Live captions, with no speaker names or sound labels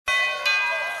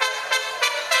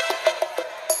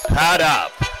Pad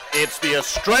up. It's the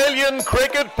Australian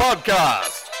Cricket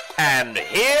Podcast. And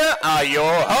here are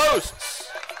your hosts.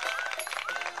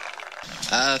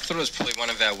 I thought it was probably one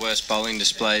of our worst bowling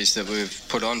displays that we've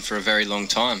put on for a very long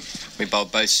time. We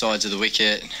bowled both sides of the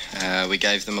wicket. We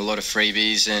gave them a lot of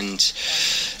freebies,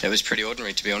 and it was pretty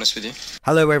ordinary, to be honest with you.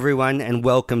 Hello, everyone, and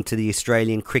welcome to the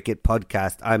Australian Cricket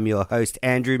Podcast. I'm your host,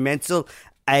 Andrew Menzel,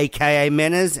 aka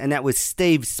Menners, and that was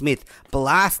Steve Smith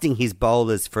blasting his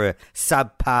bowlers for a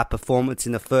subpar performance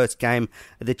in the first game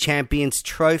of the Champions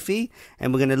Trophy.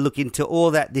 And we're going to look into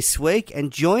all that this week. And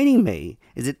joining me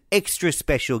is an extra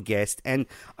special guest, and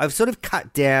I've sort of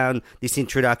cut down this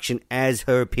introduction as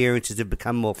her appearances have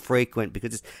become more frequent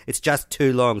because it's just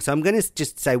too long. So I'm going to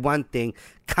just say one thing.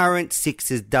 Current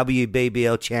Sixers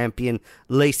WBBL champion,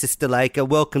 Lisa Sthalekar.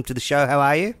 Welcome to the show. How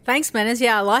are you? Thanks, Manners.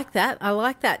 Yeah, I like that. I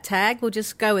like that tag. We'll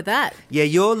just go with that. Yeah,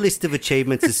 your list of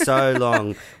achievements is so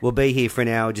long. We'll be here for an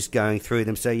hour just going through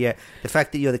them. So, yeah, the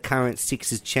fact that you're the current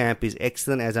Sixers champ is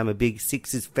excellent, as I'm a big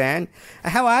Sixers fan.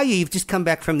 How are you? You've just come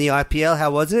back from the IPL.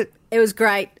 How was it? It was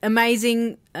great.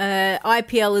 Amazing.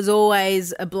 IPL is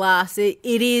always a blast. It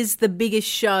is the biggest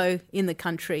show in the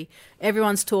country.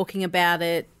 Everyone's talking about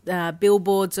it.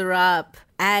 Billboards are up.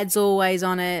 Ads always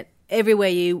on it. Everywhere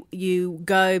you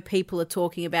go, people are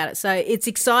talking about it. So it's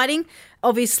exciting.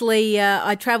 Obviously,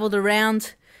 I travelled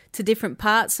around to different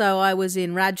parts. So I was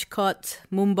in Rajkot,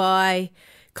 Mumbai,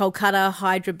 Kolkata,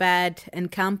 Hyderabad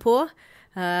and Kanpur.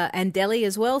 And Delhi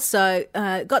as well. So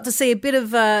got to see a bit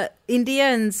of India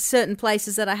and certain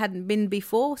places that I hadn't been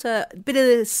before. So a bit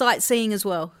of sightseeing as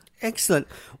well. Excellent.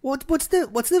 What's the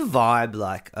vibe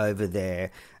like over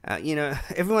there?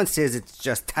 Everyone says it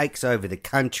just takes over the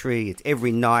country. It's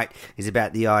every night is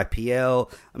about the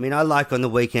IPL. I mean, I like on the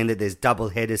weekend that there's double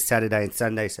headers Saturday and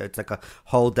Sunday, so it's like a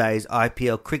whole day's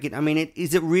IPL cricket. I mean,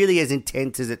 is it really as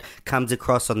intense as it comes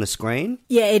across on the screen?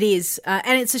 Yeah, it is,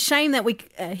 and it's a shame that we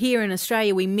here in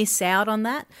Australia we miss out on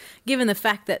that, given the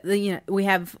fact that we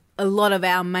have a lot of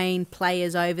our main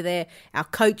players over there, our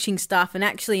coaching staff, and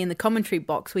actually in the commentary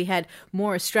box we had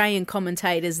more Australian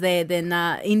commentators there than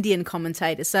Indian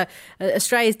commentators. So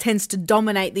Australia tends to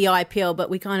dominate the IPL, but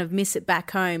we kind of miss it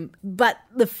back home. But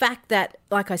the fact that,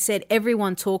 like I said,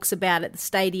 everyone talks about it, the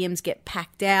stadiums get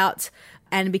packed out,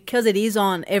 and because it is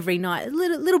on every night, a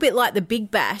little bit like the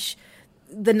Big Bash,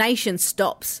 the nation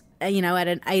stops at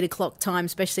an 8 o'clock time,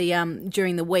 especially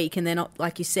during the week. And then,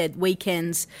 like you said,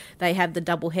 weekends, they have the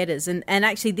double headers. And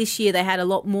actually this year they had a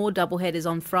lot more double headers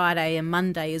on Friday and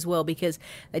Monday as well, because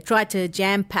they tried to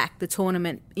jam-pack the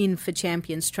tournament in for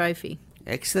Champions Trophy.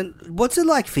 Excellent. What's it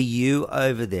like for you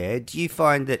over there? Do you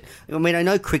find that, I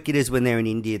know cricketers when they're in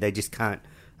India, they just can't,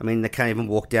 they can't even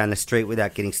walk down the street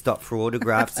without getting stopped for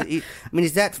autographs.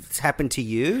 Is that happened to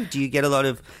you? Do you get a lot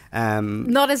of...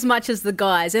 Not as much as the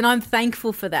guys, and I'm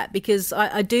thankful for that, because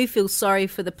I do feel sorry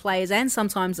for the players and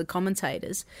sometimes the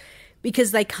commentators,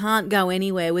 because they can't go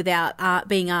anywhere without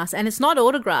being asked. And it's not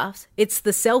autographs, it's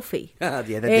the selfie. Yeah,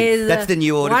 that's the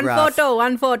new autograph.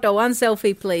 One photo, one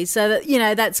selfie, please. So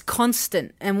that, that's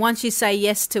constant. And once you say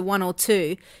yes to one or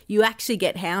two, you actually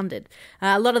get hounded.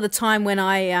 A lot of the time when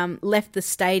I left the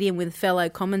stadium with fellow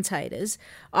commentators,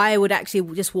 I would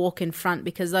actually just walk in front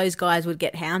because those guys would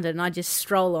get hounded, and I'd just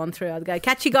stroll on through. I'd go,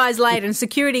 catch you guys later. And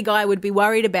security guy would be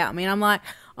worried about me. And I'm like,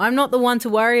 I'm not the one to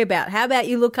worry about. How about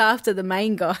you look after the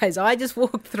main guys? I just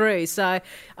walk through. So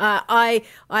I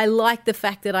like the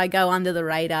fact that I go under the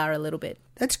radar a little bit.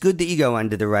 That's good that you go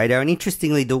under the radar. And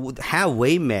interestingly, how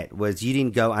we met was you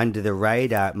didn't go under the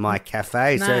radar at my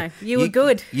cafe. No, so you were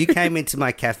good. You came into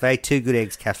my cafe, Two Good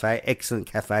Eggs Cafe, excellent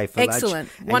cafe for lunch. Excellent,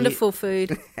 wonderful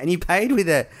food. And you paid with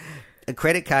a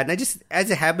credit card. And I just, as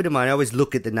a habit of mine, I always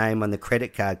look at the name on the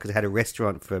credit card because I had a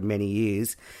restaurant for many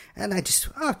years. And I just,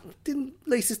 didn't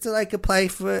Lisa Sthalekar play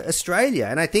for Australia?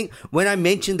 And I think when I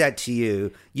mentioned that to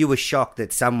you, you were shocked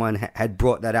that someone had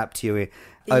brought that up to you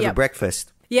over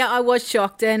breakfast. Yeah, I was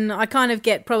shocked, and I kind of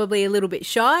get probably a little bit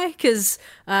shy because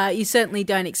you certainly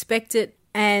don't expect it.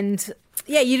 And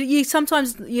yeah, you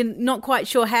sometimes you're not quite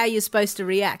sure how you're supposed to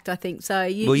react, I think. So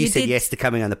you said yes to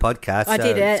coming on the podcast. I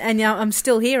did, and I'm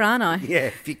still here, aren't I?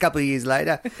 Yeah, a couple of years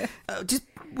later. Just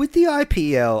with the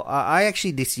IPL, I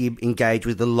actually this year engaged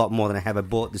with a lot more than I have. I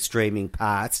bought the streaming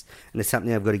pass, and it's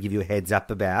something I've got to give you a heads up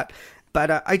about.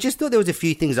 But I just thought there was a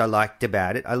few things I liked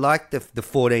about it. I liked the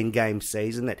 14-game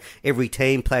season, that every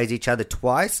team plays each other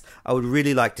twice. I would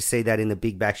really like to see that in the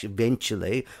Big Bash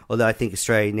eventually, although I think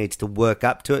Australia needs to work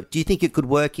up to it. Do you think it could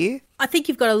work here? I think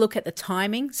you've got to look at the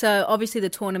timing. So obviously the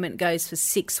tournament goes for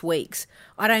 6 weeks.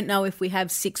 I don't know if we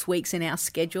have 6 weeks in our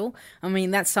schedule. I mean,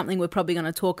 that's something we're probably going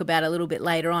to talk about a little bit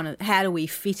later on. How do we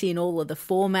fit in all of the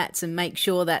formats and make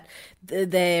sure that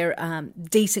they're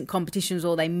decent competitions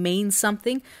or they mean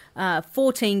something?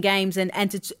 14 games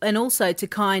and also to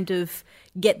kind of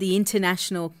get the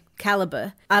international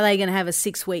calibre. Are they going to have a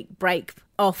 6-week break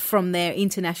off from their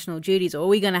international duties, or are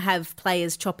we going to have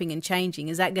players chopping and changing?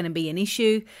 Is that going to be an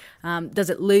issue?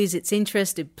 Does it lose its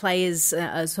interest? Do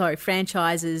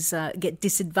franchises get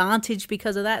disadvantaged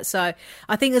because of that? So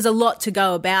I think there's a lot to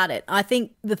go about it. I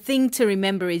think the thing to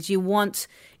remember is you want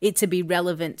it to be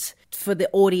relevant for the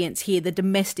audience here, the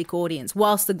domestic audience.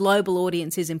 Whilst the global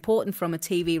audience is important from a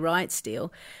TV rights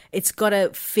deal, it's got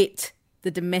to fit the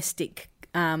domestic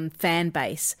fan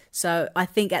base. So I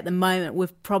think at the moment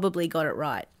we've probably got it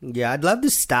right. Yeah, I'd love the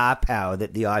star power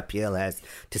that the IPL has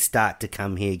to start to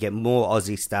come here, get more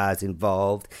Aussie stars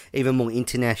involved, even more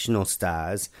international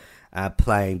stars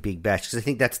playing Big Bash. Because I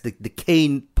think that's the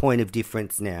key point of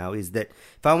difference now, is that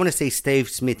if I want to see Steve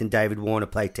Smith and David Warner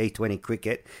play T20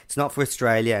 cricket, it's not for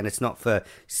Australia and it's not for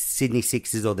Sydney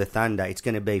Sixers or the Thunder. It's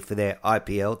going to be for their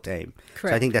IPL team.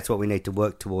 Correct. So I think that's what we need to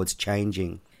work towards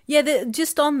changing. Yeah,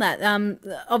 just on that,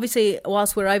 obviously,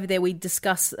 whilst we're over there, we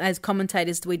discuss, as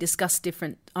commentators, we discuss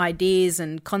different ideas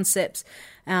and concepts.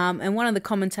 And one of the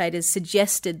commentators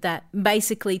suggested that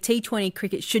basically T20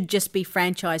 cricket should just be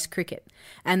franchise cricket,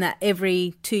 and that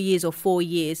every 2 years or 4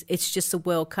 years, it's just a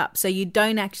World Cup. So you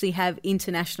don't actually have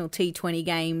international T20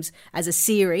 games as a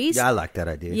series. Yeah, I like that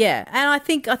idea. Yeah, and I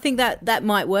think that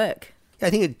might work. I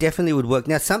think it definitely would work.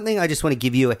 Now, something I just want to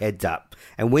give you a heads up.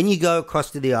 And when you go across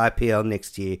to the IPL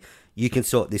next year, you can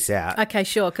sort this out. Okay,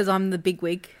 sure, because I'm the big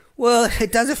wig. Well,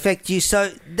 it does affect you. So,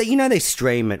 they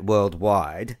stream it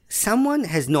worldwide. Someone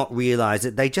has not realised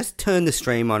that they just turn the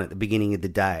stream on at the beginning of the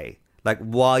day, like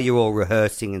while you're all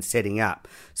rehearsing and setting up.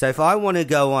 So if I want to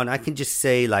go on, I can just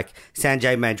see like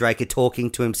Sanjay Mandrake talking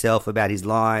to himself about his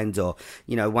lines, or,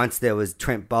 once there was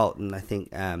Trent Bolt and I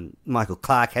think Michael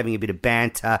Clark having a bit of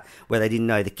banter where they didn't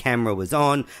know the camera was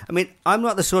on. I mean, I'm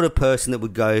not the sort of person that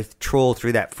would go trawl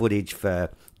through that footage for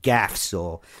gaffes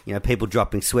or, people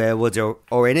dropping swear words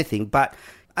or anything, but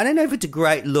I don't know if it's a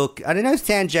great look. I don't know if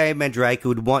Sanjay Mandrake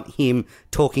would want him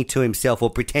talking to himself or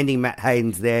pretending Matt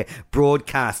Hayden's there,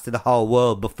 broadcast to the whole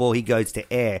world before he goes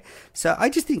to air. So I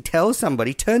just think tell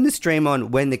somebody, turn the stream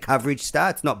on when the coverage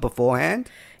starts, not beforehand.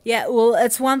 Yeah, well,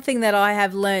 it's one thing that I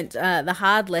have learnt the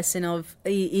hard lesson of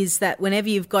is that whenever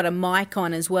you've got a mic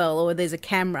on as well, or there's a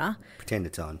camera, pretend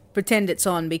it's on. Pretend it's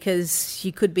on, because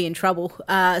you could be in trouble.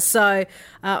 So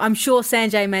I'm sure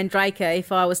Sanjay Mandrake,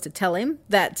 if I was to tell him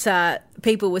that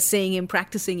people were seeing him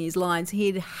practicing his lines,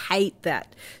 he'd hate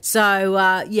that.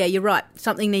 So yeah, you're right.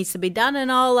 Something needs to be done,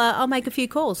 and I'll make a few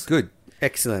calls. Good.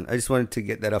 Excellent. I just wanted to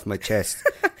get that off my chest.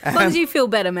 As long as you feel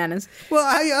better, Manners. Well,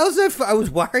 I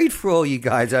was worried for all you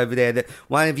guys over there that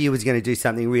one of you was going to do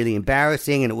something really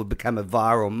embarrassing and it would become a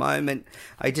viral moment.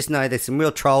 I just know there's some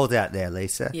real trolls out there,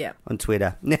 Lisa, on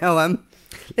Twitter. Now,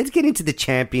 let's get into the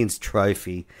Champions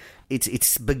Trophy.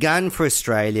 It's begun for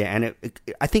Australia, and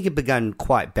I think it begun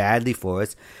quite badly for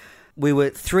us. We were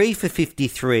 3 for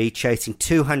 53, chasing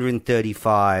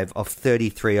 235 off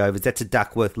 33 overs. That's a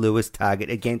Duckworth-Lewis target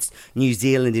against New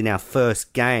Zealand in our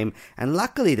first game. And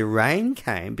luckily the rain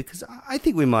came, because I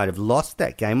think we might have lost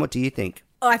that game. What do you think?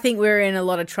 I think we're in a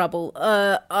lot of trouble.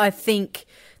 I think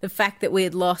the fact that we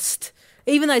had lost,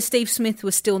 even though Steve Smith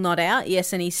was still not out,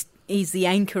 yes, and he's the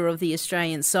anchor of the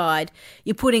Australian side,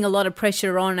 you're putting a lot of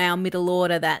pressure on our middle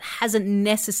order that hasn't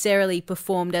necessarily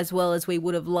performed as well as we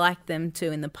would have liked them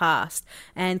to in the past.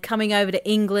 And coming over to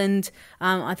England,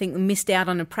 I think we missed out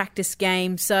on a practice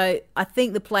game. So I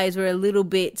think the players were a little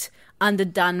bit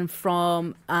underdone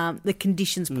from the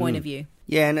conditions point of view.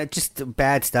 Yeah, and just a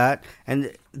bad start.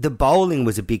 And the bowling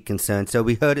was a big concern. So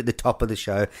we heard at the top of the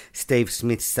show Steve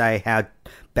Smith say how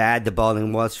bad the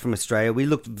bowling was from Australia. We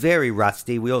looked very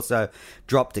rusty. We also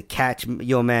dropped a catch.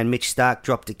 Your man Mitch Starc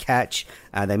dropped a catch.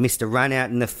 They missed a run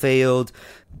out in the field.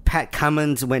 Pat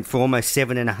Cummins went for almost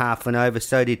 7.5 and over.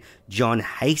 So did John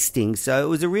Hastings. So it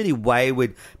was a really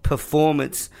wayward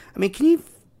performance. I mean, can you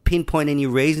pinpoint any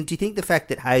reason? Do you think the fact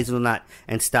that Hazelnut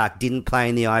and Starc didn't play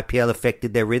in the IPL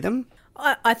affected their rhythm?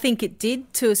 I think it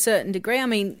did to a certain degree. I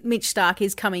mean, Mitch Starc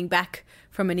is coming back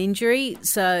from an injury,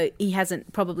 so he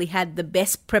hasn't probably had the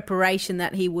best preparation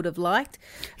that he would have liked.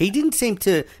 He didn't seem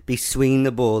to be swinging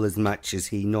the ball as much as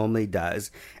he normally does,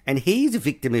 and he's a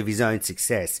victim of his own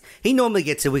success. He normally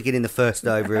gets a wicket in the first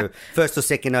or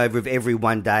second over of every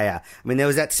one-dayer. I mean, there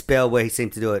was that spell where he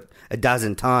seemed to do it a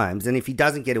dozen times, and if he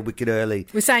doesn't get a wicket early...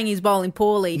 We're saying he's bowling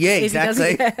poorly. Yeah,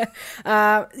 exactly.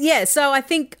 So I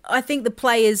think the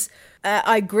players...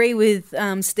 I agree with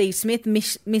Steve Smith,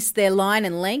 missed their line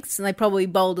and lengths, and they probably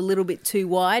bowled a little bit too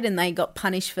wide, and they got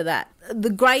punished for that. The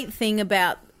great thing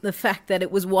about the fact that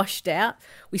it was washed out,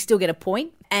 we still get a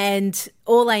point, and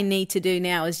all they need to do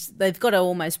now is they've got to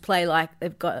almost play like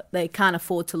they can't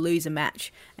afford to lose a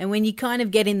match. And when you kind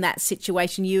of get in that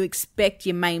situation, you expect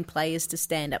your main players to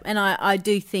stand up. And I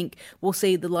do think we'll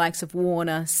see the likes of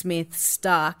Warner, Smith,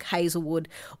 Stark, Hazelwood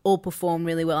all perform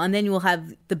really well. And then you'll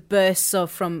have the bursts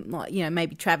from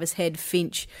maybe Travis Head,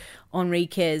 Finch,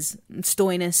 Enriquez,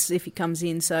 Stoinis if he comes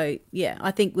in. So, yeah,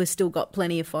 I think we've still got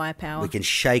plenty of firepower. We can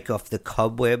shake off the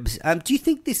cobwebs. Do you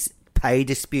think this pay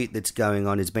dispute that's going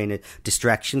on has been a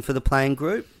distraction for the playing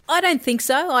group? I don't think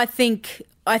so. I think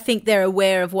they're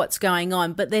aware of what's going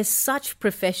on, but they're such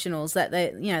professionals that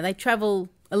they travel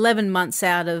 11 months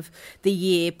out of the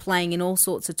year playing in all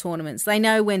sorts of tournaments. They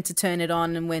know when to turn it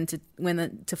on and when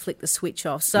to flick the switch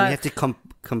off. So and you have to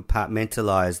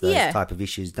compartmentalise those type of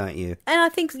issues, don't you? And I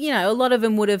think, a lot of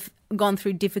them would have gone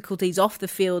through difficulties off the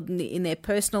field in their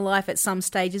personal life at some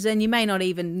stages, and you may not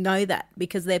even know that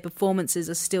because their performances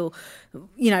are still,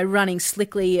 running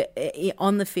slickly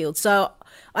on the field. So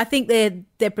I think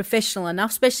they're professional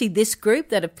enough, especially this group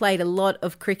that have played a lot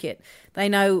of cricket. They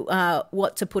know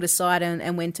what to put aside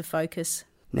and when to focus.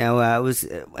 Now, it was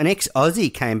an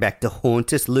ex-Aussie came back to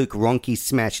haunt us. Luke Ronke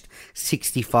smashed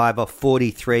 65 off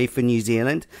 43 for New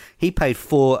Zealand. He played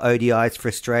 4 ODIs for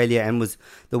Australia and was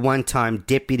the one-time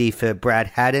deputy for Brad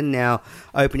Haddin. Now,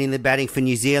 opening the batting for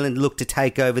New Zealand, looked to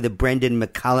take over the Brendan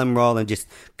McCullum role and just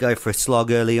go for a slog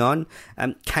early on.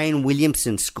 Kane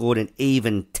Williamson scored an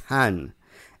even ton.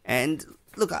 And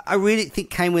look, I really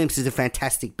think Kane Williamson is a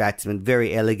fantastic batsman,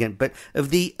 very elegant. But of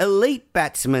the elite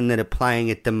batsmen that are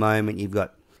playing at the moment, you've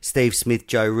got Steve Smith,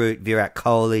 Joe Root, Virat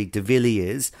Kohli, de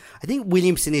Villiers. I think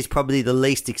Williamson is probably the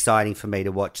least exciting for me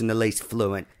to watch and the least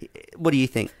fluent. What do you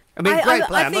think? I mean, great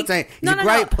player. I'm not saying he's a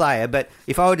great player, but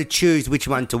if I were to choose which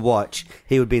one to watch,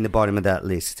 he would be in the bottom of that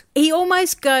list. He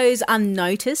almost goes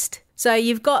unnoticed. So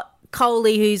you've got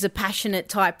Kohli, who's a passionate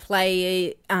type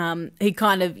player, who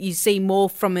kind of you see more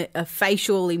from a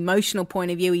facial, emotional point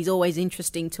of view. He's always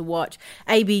interesting to watch.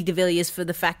 AB de Villiers for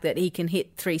the fact that he can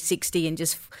hit 360 and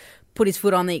just put his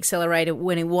foot on the accelerator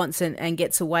when he wants and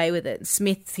gets away with it.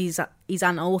 Smith, he's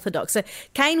unorthodox. So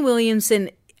Kane Williamson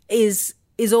is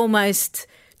almost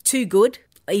too good.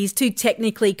 He's too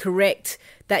technically correct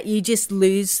that you just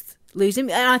lose him.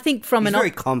 And I think he's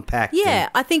very compact. Yeah,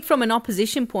 I think from an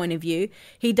opposition point of view,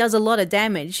 he does a lot of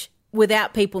damage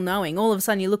without people knowing. All of a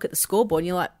sudden you look at the scoreboard and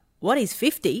you're like, what, he's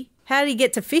 50? How did he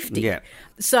get to 50? Yeah.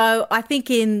 So I think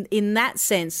in that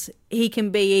sense, he can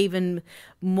be even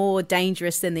more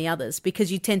dangerous than the others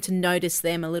because you tend to notice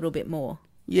them a little bit more.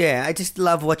 Yeah, I just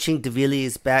love watching de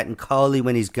Villiers bat and Kohli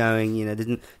when he's going,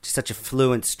 just such a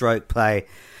fluent stroke play.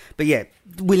 But yeah,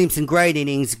 Williamson, great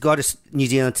innings, got us New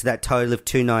Zealand to that total of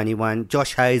 291.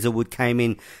 Josh Hazelwood came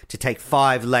in to take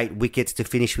 5 late wickets to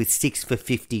finish with 6 for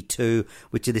 52,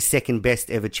 which are the second best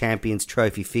ever Champions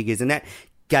Trophy figures. And that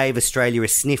gave Australia a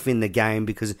sniff in the game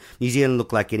because New Zealand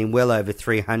looked like getting well over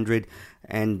 300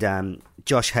 and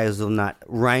Josh Hazelnut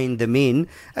reined them in.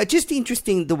 Just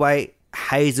interesting the way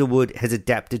Hazelwood has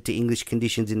adapted to English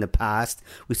conditions in the past.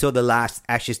 We saw the last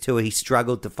Ashes tour, he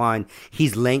struggled to find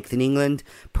his length in England.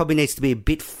 Probably needs to be a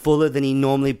bit fuller than he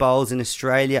normally bowls in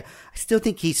Australia. I still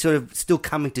think he's sort of still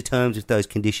coming to terms with those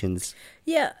conditions.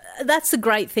 Yeah, that's the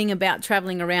great thing about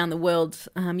travelling around the world.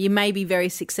 You may be very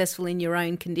successful in your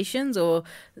own conditions or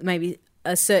maybe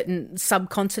a certain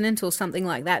subcontinent or something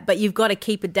like that, but you've got to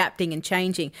keep adapting and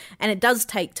changing, and it does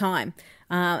take time.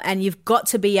 And you've got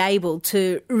to be able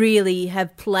to really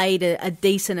have played a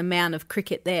decent amount of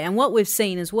cricket there. And what we've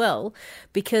seen as well,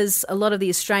 because a lot of the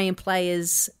Australian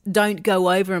players don't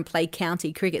go over and play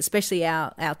county cricket, especially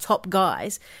our top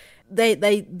guys,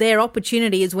 their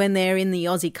opportunity is when they're in the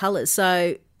Aussie colours.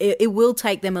 So it will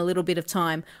take them a little bit of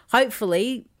time.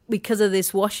 Hopefully, because of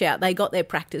this washout, they got their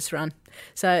practice run.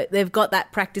 So they've got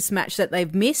that practice match that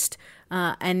they've missed.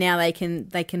 And now they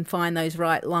can find those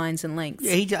right lines and lengths.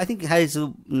 Yeah, I think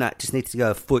Hazelnut just needs to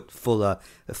go a foot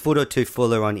or two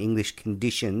fuller on English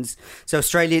conditions. So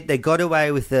Australia, they got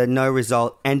away with a no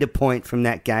result and a point from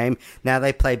that game. Now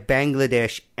they play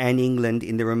Bangladesh and England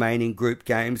in the remaining group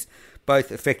games. both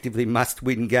effectively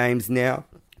must-win games now.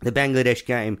 The Bangladesh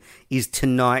game is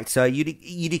tonight, so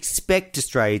you'd expect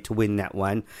Australia to win that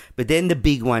one. But then the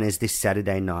big one is this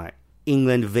Saturday night,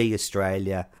 England v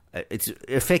Australia. It's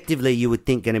effectively, you would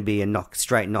think, going to be a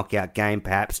straight knockout game,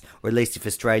 perhaps, or at least if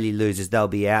Australia loses, they'll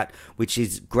be out, which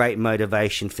is great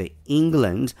motivation for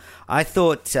England. I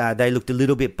thought they looked a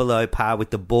little bit below par with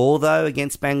the ball, though,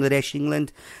 against Bangladesh,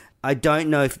 England. I don't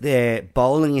know if their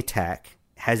bowling attack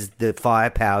has the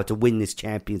firepower to win this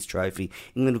Champions Trophy.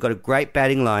 England have got a great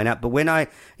batting lineup, but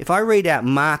if I read out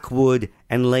Mark Wood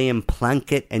and Liam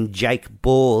Plunkett and Jake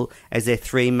Ball as their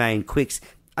three main quicks,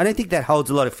 I don't think that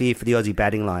holds a lot of fear for the Aussie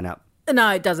batting lineup. No,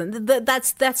 it doesn't.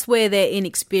 That's where their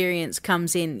inexperience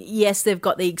comes in. Yes, they've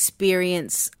got the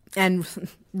experience and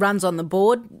runs on the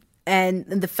board, and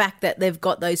the fact that they've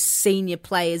got those senior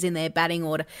players in their batting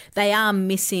order. They are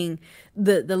missing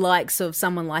the likes of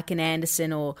someone like an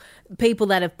Anderson or people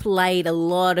that have played a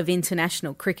lot of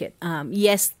international cricket.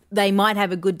 Yes, they might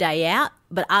have a good day out,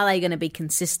 but are they going to be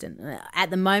consistent?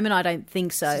 At the moment, I don't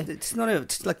think so. It's not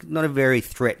a very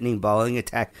threatening bowling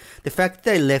attack. The fact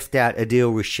that they left out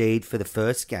Adil Rashid for the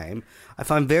first game, I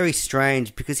find very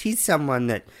strange, because he's someone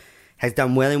that has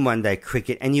done well in one-day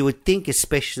cricket, and you would think,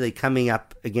 especially coming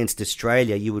up against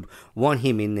Australia, you would want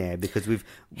him in there, because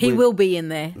he will be in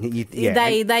there.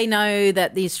 Yeah. They know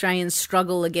that the Australians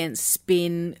struggle against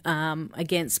spin,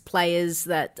 against players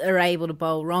that are able to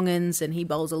bowl wrong-uns, and he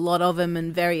bowls a lot of them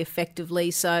and very effectively.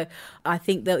 So I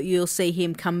think that you'll see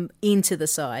him come into the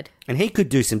side. And he could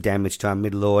do some damage to our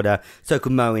middle order. So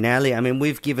could Moeen Ali. I mean,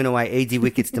 we've given away easy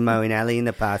wickets to Moeen Ali in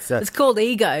the past. So it's called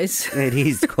egos. It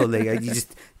is called egos.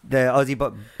 The Aussie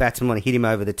batsmen want to hit him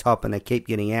over the top, and they keep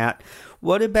getting out.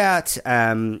 What about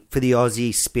for the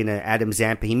Aussie spinner, Adam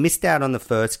Zampa? He missed out on the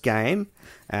first game.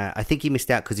 I think he missed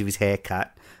out because of his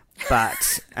haircut.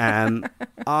 But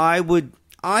I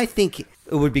think it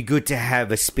would be good to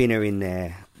have a spinner in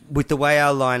there. With the way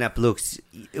our lineup looks,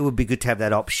 it would be good to have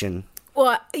that option.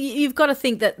 Well, you've got to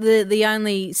think that the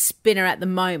only spinner at the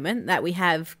moment that we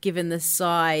have given the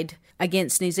side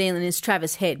against New Zealand is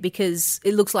Travis Head, because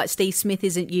it looks like Steve Smith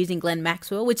isn't using Glenn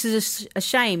Maxwell, which is a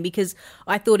shame, because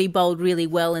I thought he bowled really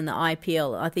well in the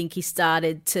IPL. I think he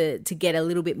started to get a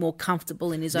little bit more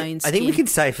comfortable in his own skin. I think we can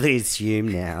safely assume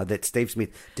now that Steve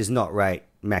Smith does not rate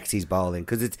Maxie's bowling,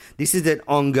 because this is an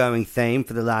ongoing theme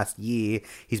for the last year.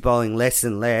 He's bowling less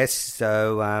and less,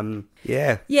 so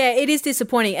yeah. Yeah, it is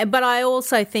disappointing. But I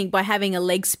also think by having a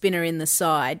leg spinner in the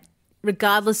side,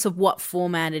 regardless of what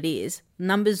format it is,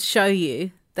 numbers show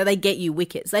you that they get you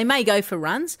wickets. They may go for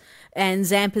runs, and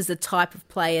Zampa's the type of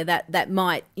player that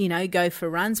might, go for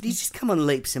runs. But he's just come on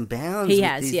leaps and bounds.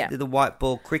 The white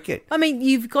ball cricket. I mean,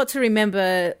 you've got to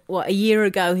remember, a year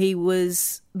ago he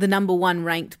was the number one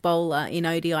ranked bowler in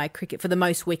ODI cricket for the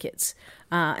most wickets.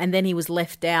 And then he was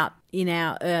left out in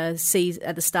our season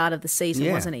at the start of the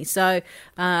season, wasn't he? So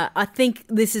I think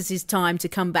this is his time to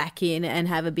come back in and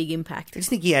have a big impact. I just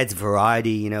think he adds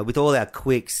variety, with all our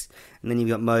quicks. And then you've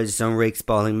got Moses Enriquez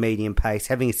bowling medium pace.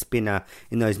 Having a spinner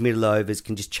in those middle overs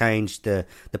can just change the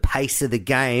pace of the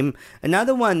game.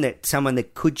 Another someone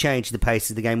that could change the pace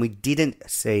of the game we didn't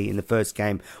see in the first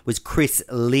game was Chris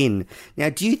Lynn. Now,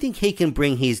 do you think he can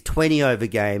bring his 20-over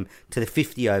game to the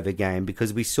 50-over game?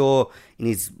 Because we saw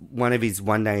in one of his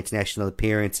one-day international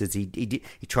appearances, he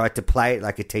tried to play it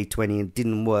like a T20 and it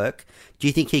didn't work. Do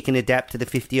you think he can adapt to the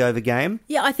 50-over game?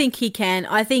 Yeah, I think he can.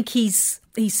 I think he's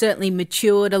certainly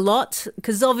matured a lot,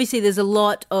 because obviously there's a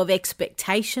lot of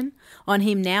expectation on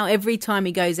him now. Every time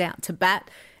he goes out to bat,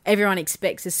 everyone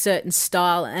expects a certain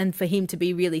style, and for him to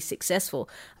be really successful.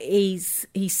 He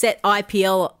set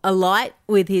IPL alight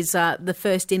with his the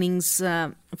first innings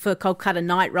for Kolkata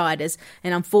Knight Riders,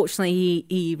 and unfortunately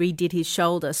he redid his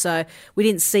shoulder, so we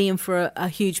didn't see him for a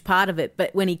huge part of it.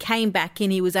 But when he came back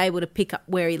in, he was able to pick up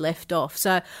where he left off.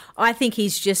 So I think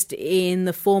he's just in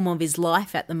the form of his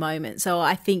life at the moment. So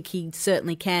I think he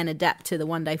certainly can adapt to the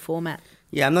one-day format.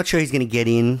 Yeah, I'm not sure he's going to get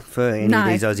in for any of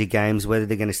these Aussie games, whether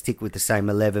they're going to stick with the same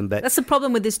 11. But that's the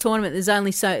problem with this tournament.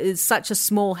 There's such a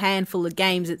small handful of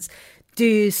games.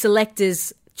 Do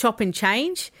selectors chop and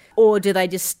change, or do they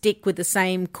just stick with the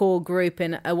same core group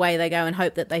and away they go and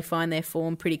hope that they find their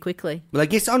form pretty quickly? Well, I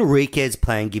guess Enriquez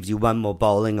playing gives you one more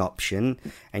bowling option,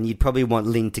 and you'd probably want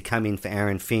Lynn to come in for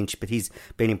Aaron Finch, but he's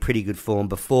been in pretty good form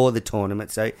before the tournament,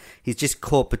 so he's just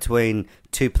caught between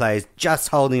two players just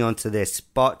holding on to their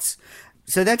spots.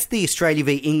 So that's the Australia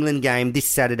v England game this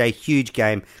Saturday. Huge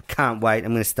game. Can't wait.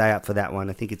 I'm going to stay up for that one.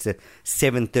 I think it's a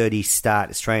 7:30 start,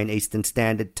 Australian Eastern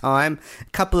Standard Time. A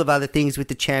couple of other things with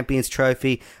the Champions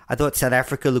Trophy. I thought South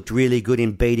Africa looked really good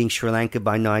in beating Sri Lanka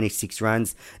by 96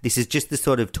 runs. This is just the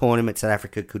sort of tournament South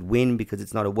Africa could win because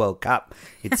it's not a World Cup.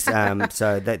 It's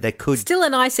so they could... Still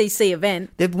an ICC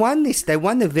event. They've won this. They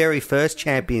won the very first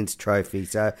Champions Trophy.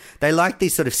 So they like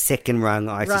these sort of second-rung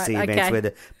ICC events where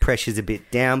the pressure's a bit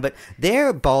down. But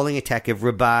their bowling attack of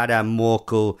Rabada,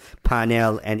 Morkel,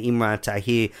 Parnell and Imran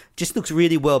Tahir just looks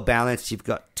really well balanced. You've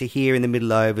got Tahir in the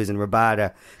middle overs and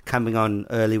Rabada coming on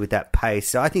early with that pace.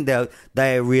 So I think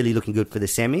they're really looking good for the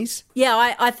semis.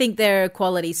 Yeah, I think they're a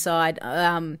quality side.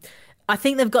 I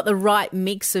think they've got the right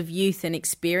mix of youth and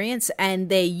experience, and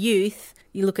their youth,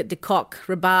 you look at De Kock,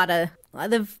 Rabada,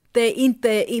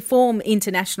 they form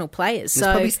international players.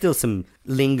 There's probably still some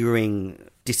lingering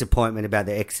disappointment about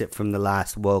the exit from the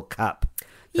last World Cup.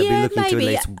 They'll be looking to at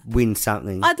least win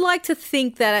something. I'd like to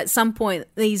think that at some point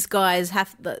these guys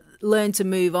have to learn to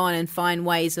move on and find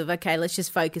ways of, okay, let's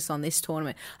just focus on this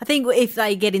tournament. I think if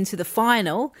they get into the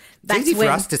final, that's it's easy for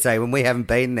us to say when we haven't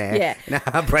been there. Yeah. In a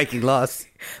heartbreaking loss.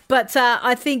 But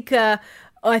I think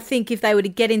if they were to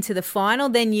get into the final,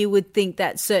 then you would think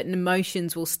that certain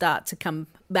emotions will start to come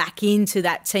back into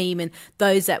that team, and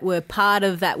those that were part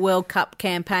of that World Cup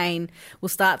campaign will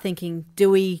start thinking, are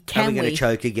we going to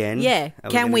choke again? Yeah,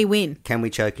 can we win? Can we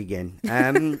choke again?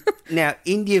 Now,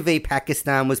 India v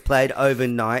Pakistan was played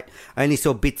overnight. I only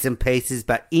saw bits and pieces,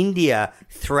 but India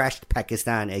thrashed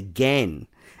Pakistan again.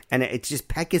 And it's just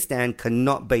Pakistan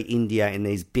cannot beat India in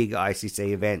these big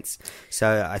ICC events.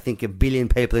 So I think 1 billion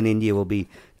people in India will be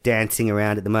dancing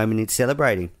around at the moment and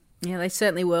celebrating. Yeah, they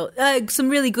certainly will. Some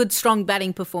really good, strong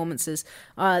batting performances.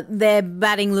 Their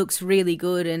batting looks really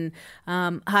good. And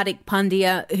Hardik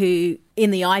Pandya, who in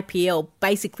the IPL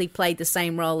basically played the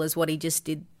same role as what he just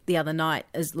did the other night,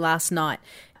 as last night.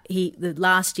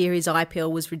 Last year his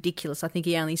IPL was ridiculous. I think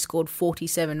he only scored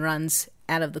 47 runs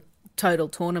out of the total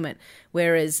tournament,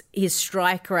 whereas his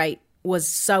strike rate was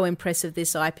so impressive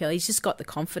this IPL. He's just got the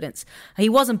confidence. He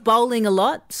wasn't bowling a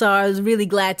lot, so I was really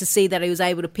glad to see that he was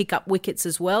able to pick up wickets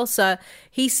as well. So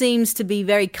he seems to be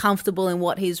very comfortable in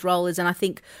what his role is, and I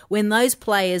think when those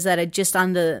players that are just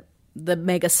under the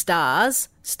mega stars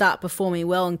start performing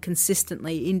well and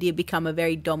consistently, India become a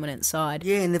very dominant side.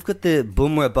 Yeah, and they've got the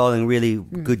Bumrah bowling really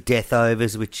good death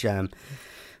overs, which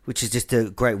is just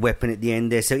a great weapon at the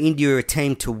end there. So India are a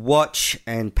team to watch,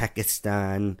 and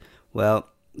Pakistan, well,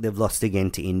 they've lost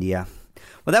again to India.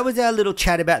 Well, that was our little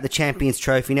chat about the Champions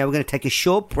Trophy. Now we're going to take a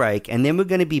short break, and then we're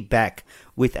going to be back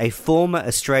with a former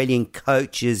Australian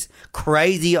coach's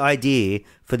crazy idea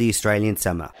for the Australian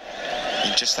summer.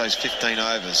 In just those 15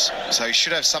 overs. So he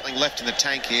should have something left in the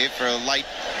tank here for a late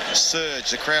surge.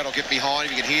 The crowd will get behind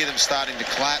him. You can hear them starting to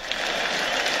clap.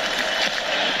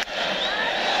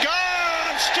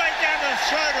 Gone! Straight down the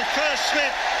throat of First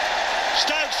Smith.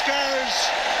 Stokes goes.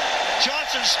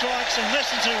 Johnson strikes, and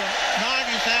listen to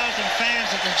 90,000 fans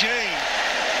at the G.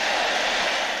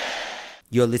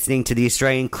 You're listening to the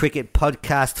Australian Cricket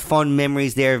Podcast. Fond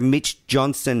memories there of Mitch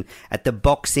Johnson at the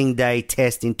Boxing Day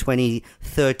Test in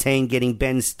 2013, getting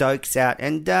Ben Stokes out.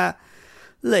 And,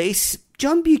 Lise,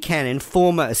 John Buchanan,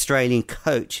 former Australian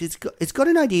coach, has got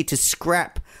an idea to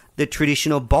scrap the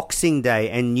traditional Boxing Day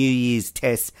and New Year's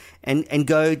tests and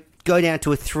go down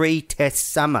to a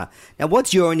 3-test summer. Now,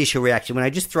 what's your initial reaction? When I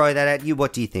just throw that at you,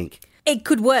 what do you think? It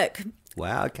could work.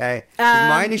 Wow, okay.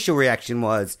 My initial reaction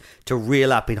was to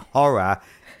reel up in horror,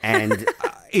 and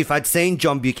if I'd seen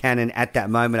John Buchanan at that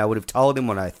moment, I would have told him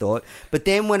what I thought. But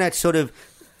then when it sort of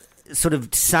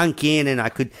sunk in and I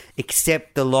could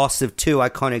accept the loss of 2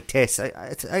 iconic tests,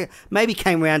 I maybe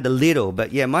came around a little.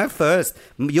 But yeah,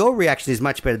 your reaction is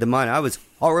much better than mine. I was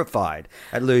horrified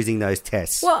at losing those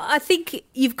tests. Well, I think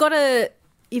you've got to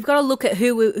look at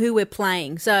who we're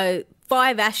playing. So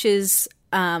 5 Ashes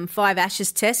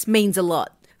tests means a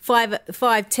lot.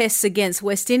 Five tests against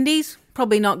West Indies,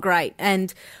 probably not great.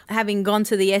 And having gone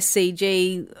to the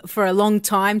SCG for a long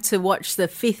time to watch the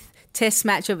 5th test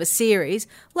match of a series,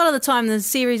 a lot of the time the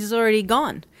series is already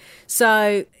gone.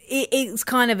 So it's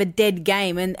kind of a dead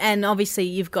game. And obviously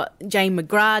you've got Jane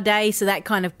McGrath Day, so that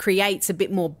kind of creates a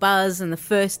bit more buzz, and the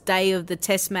first day of the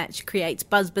test match creates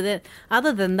buzz. But then,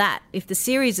 other than that, if the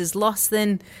series is lost,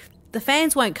 then the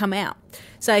fans won't come out.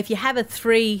 So if you have a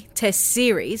 3-test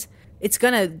series, it's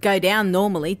going to go down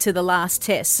normally to the last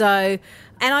test. So,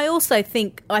 and I also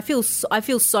think I feel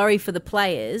sorry for the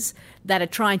players that are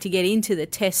trying to get into the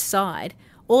test side.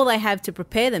 All they have to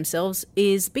prepare themselves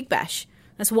is Big Bash.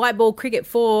 That's white ball cricket,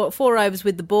 four overs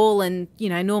with the ball, and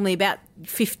normally about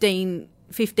 15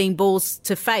 15 balls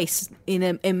to face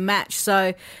in a match.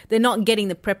 So they're not getting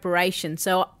the preparation.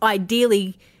 So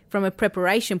ideally, from a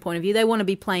preparation point of view, they want to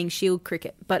be playing Shield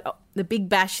cricket. But the Big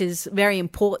Bash is very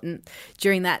important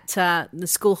during that the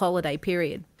school holiday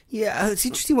period. Yeah, it's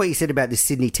interesting what you said about the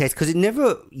Sydney Test, because it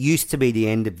never used to be the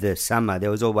end of the summer. There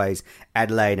was always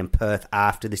Adelaide and Perth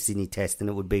after the Sydney Test, and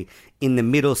it would be in the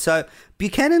middle. So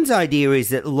Buchanan's idea is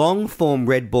that long-form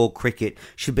red ball cricket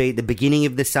should be at the beginning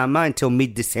of the summer until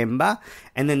mid-December,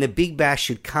 and then the Big Bash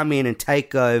should come in and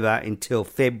take over until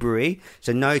February.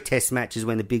 So no Test matches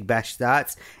when the Big Bash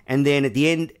starts, and then at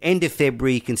the end of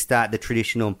February you can start the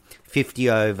traditional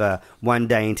 50-over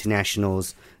one-day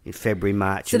internationals in February,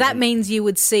 March. So that means you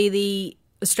would see the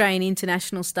Australian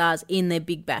international stars in their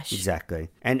Big Bash. Exactly.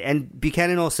 And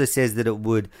Buchanan also says that it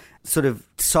would sort of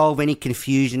solve any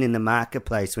confusion in the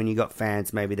marketplace when you got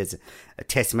fans. Maybe there's a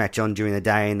test match on during the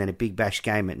day and then a Big Bash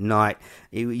game at night.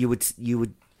 You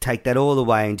would take that all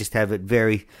away and just have it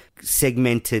very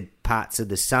segmented parts of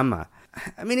the summer.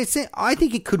 I mean, I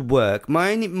think it could work.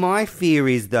 My fear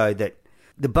is, though, that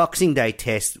the Boxing Day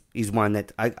test is one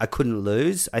that I couldn't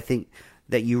lose. I think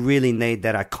that you really need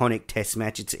that iconic test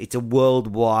match. It's a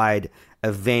worldwide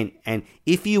event, and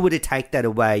if you were to take that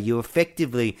away, you're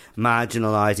effectively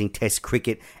marginalising test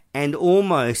cricket, and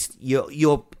almost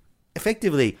you're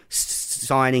effectively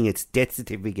signing its death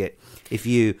certificate if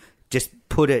you just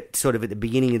put it sort of at the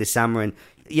beginning of the summer. And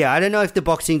yeah, I don't know if the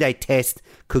Boxing Day test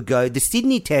could go. The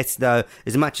Sydney test, though,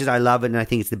 as much as I love it and I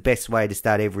think it's the best way to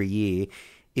start every year,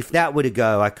 if that were to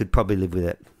go, I could probably live with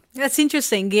it. That's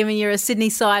interesting, given you're a Sydney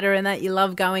sider and that you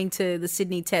love going to the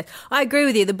Sydney Test. I agree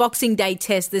with you. The Boxing Day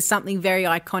Test, there's something very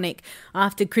iconic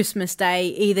after Christmas Day.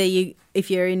 Either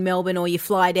if you're in Melbourne or you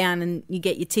fly down and you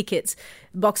get your tickets,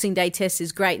 Boxing Day Test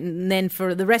is great. And then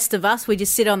for the rest of us, we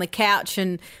just sit on the couch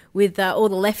and with all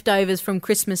the leftovers from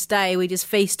Christmas Day, we just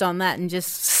feast on that and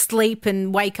just sleep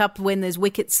and wake up when there's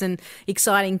wickets and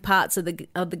exciting parts of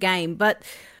the game. But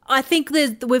I think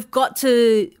we've got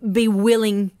to be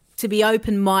willing to be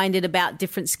open-minded about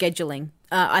different scheduling.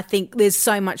 I think there's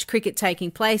so much cricket taking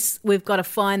place. We've got to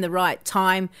find the right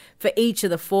time for each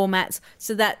of the formats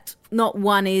so that not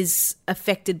one is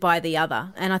affected by the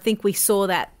other. And I think we saw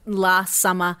that last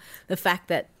summer, the fact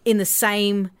that in the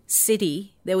same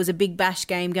city there was a Big Bash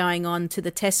game going on to the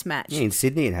Test match. Yeah, in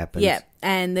Sydney it happened. Yeah,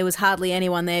 and there was hardly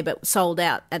anyone there but sold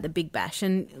out at the Big Bash.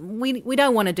 And we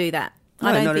don't want to do that. No,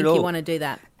 I don't not think at all. you want to do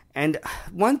that. And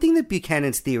one thing that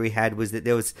Buchanan's theory had was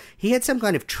that he had some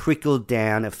kind of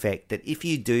trickle-down effect, that if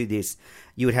you do this,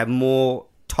 you would have more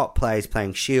top players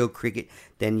playing Shield cricket,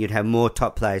 then you'd have more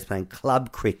top players playing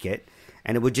club cricket,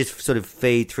 and it would just sort of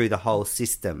feed through the whole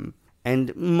system.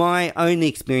 And my only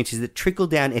experience is that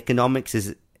trickle-down economics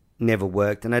has never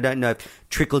worked, and I don't know if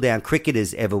trickle-down cricket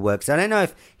has ever worked. So I don't know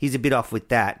if he's a bit off with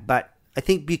that, but I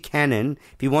think Buchanan,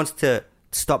 if he wants to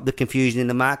stop the confusion in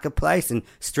the marketplace and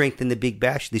strengthen the Big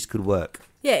Bash, this could work.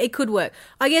 Yeah, it could work.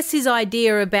 I guess his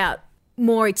idea about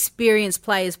more experienced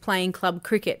players playing club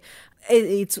cricket,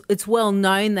 it's well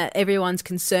known that everyone's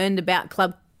concerned about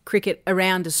club cricket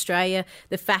around Australia.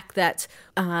 The fact that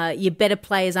your better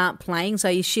players aren't playing, so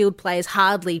your Shield players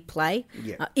hardly play.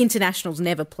 Yeah. Internationals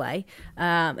never play,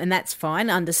 and that's fine,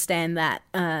 understand that.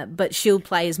 But Shield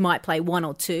players might play one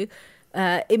or two.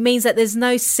 It means that there's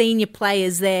no senior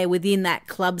players there within that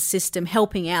club system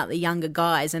helping out the younger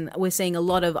guys. And we're seeing a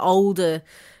lot of older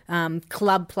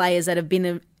club players that have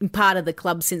been a part of the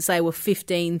club since they were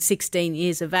 15, 16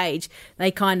 years of age.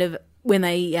 They kind of, when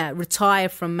they retire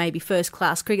from maybe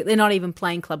first-class cricket, they're not even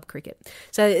playing club cricket.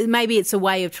 So maybe it's a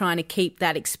way of trying to keep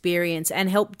that experience and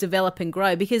help develop and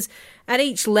grow, because at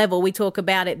each level we talk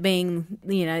about it being,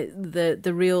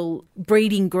 the real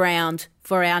breeding ground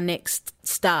for our next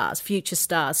stars, future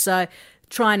stars. So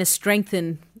trying to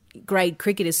strengthen grade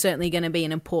cricket is certainly going to be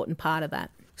an important part of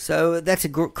that. So that's a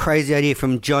crazy idea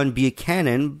from John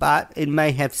Buchanan, but it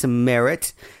may have some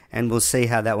merit, and we'll see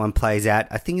how that one plays out.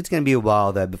 I think it's going to be a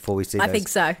while, though, before we see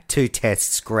those two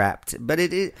tests scrapped. But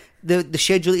the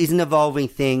schedule is an evolving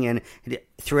thing, and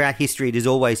throughout history it has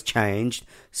always changed.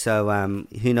 So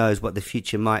who knows what the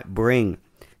future might bring.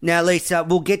 Now, Lisa,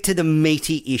 we'll get to the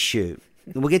meaty issue.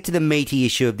 We'll get to the meaty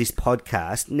issue of this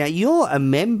podcast. Now, you're a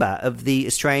member of the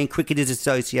Australian Cricketers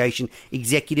Association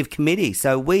Executive Committee,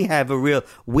 so we have a real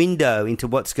window into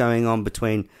what's going on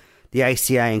between the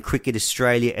ACA and Cricket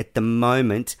Australia at the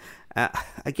moment.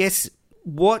 I guess,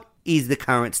 what is the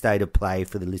current state of play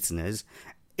for the listeners?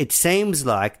 It seems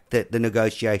like that the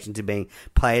negotiations are being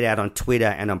played out on Twitter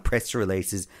and on press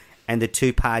releases, and the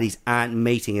two parties aren't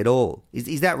meeting at all.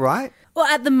 Is that right? Well,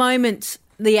 at the moment,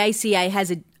 the ACA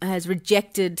has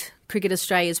rejected Cricket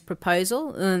Australia's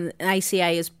proposal, and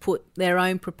ACA has put their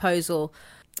own proposal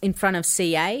in front of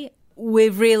CA.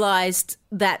 We've realised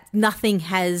that nothing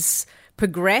has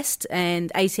progressed,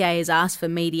 and ACA has asked for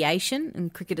mediation,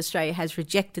 and Cricket Australia has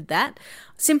rejected that,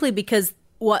 simply because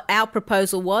what our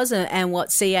proposal was and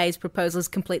what CA's proposal is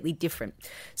completely different.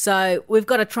 So we've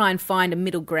got to try and find a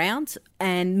middle ground,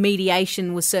 and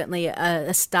mediation was certainly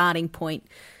a starting point.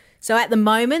 So at the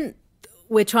moment,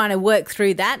 we're trying to work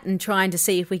through that and trying to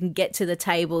see if we can get to the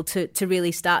table to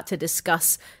really start to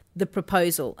discuss the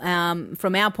proposal.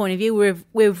 From our point of view,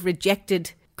 we've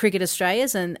rejected Cricket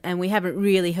Australia's and we haven't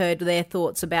really heard their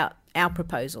thoughts about our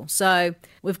proposal. So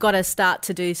we've got to start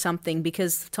to do something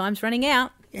because time's running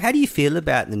out. How do you feel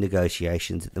about the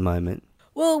negotiations at the moment?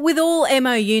 Well, with all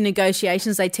MOU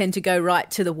negotiations, they tend to go right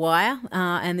to the wire,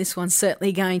 and this one's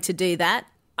certainly going to do that.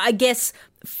 I guess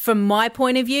from my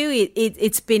point of view,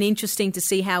 it's been interesting to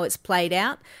see how it's played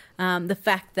out. The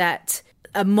fact that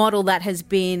a model that has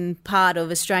been part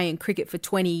of Australian cricket for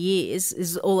 20 years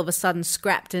is all of a sudden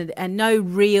scrapped, and no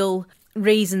real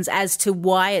reasons as to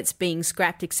why it's being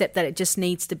scrapped except that it just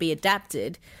needs to be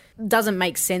adapted doesn't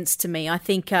make sense to me. I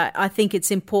think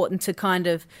it's important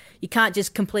to you can't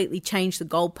just completely change the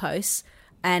goalposts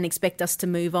and expect us to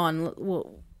move on.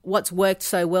 Well, what's worked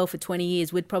so well for 20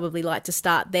 years, we'd probably like to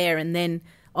start there, and then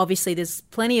obviously there's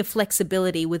plenty of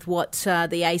flexibility with what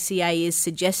the ACA is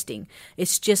suggesting.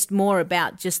 It's just more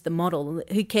about just the model.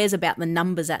 Who cares about the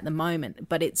numbers at the moment?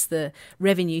 But it's the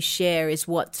revenue share is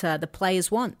what the players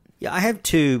want. Yeah, I have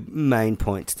two main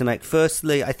points to make.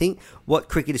 Firstly, I think what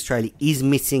Cricket Australia is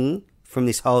missing from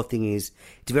this whole thing is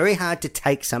it's very hard to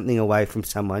take something away from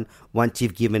someone once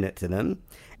you've given it to them.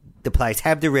 The players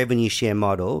have the revenue share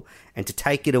model, and to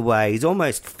take it away is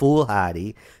almost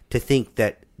foolhardy to think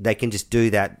that they can just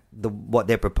do that, what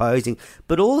they're proposing.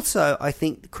 But also, I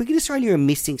think Cricket Australia are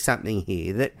missing something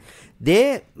here, that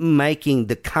they're making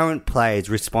the current players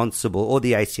responsible, or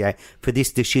the ACA, for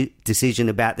this decision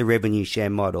about the revenue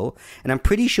share model. And I'm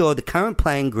pretty sure the current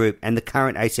playing group and the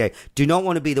current ACA do not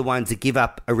want to be the ones that give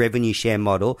up a revenue share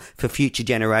model for future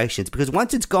generations, because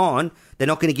once it's gone, they're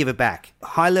not going to give it back.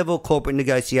 High-level corporate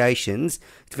negotiations,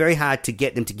 it's very hard to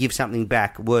get them to give something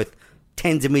back worth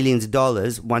tens of millions of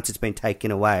dollars once it's been taken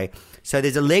away. So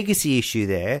there's a legacy issue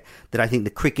there that I think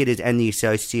the cricketers and the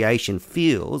association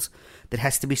feels that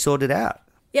has to be sorted out.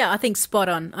 Yeah, I think spot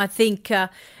on. I think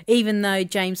even though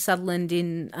James Sutherland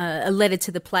in a letter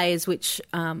to the players, which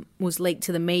was leaked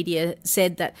to the media,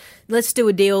 said that let's do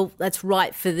a deal that's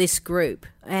right for this group,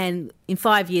 and in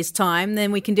 5 years' time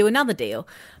then we can do another deal.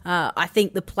 I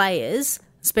think the players,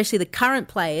 especially the current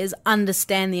players,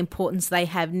 understand the importance they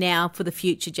have now for the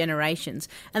future generations,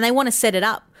 and they want to set it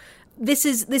up. This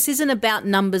isn't about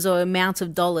numbers or amount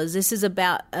of dollars. This is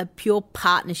about a pure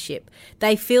partnership.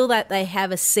 They feel that they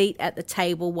have a seat at the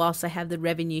table whilst they have the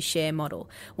revenue share model.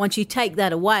 Once you take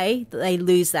that away, they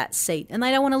lose that seat, and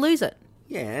they don't want to lose it.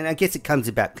 Yeah, and I guess it comes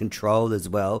about control as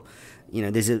well. You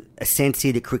know, there's a sense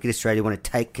here that Cricket Australia want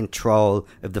to take control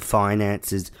of the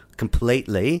finances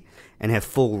completely and have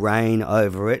full reign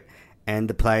over it. And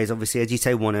the players, obviously, as you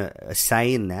say, want a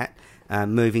say in that.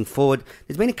 Moving forward,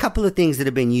 there's been a couple of things that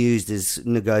have been used as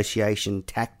negotiation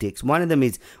tactics. One of them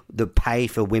is the pay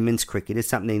for women's cricket is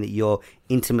something that you're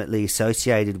intimately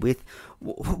associated with.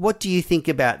 What do you think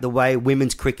about the way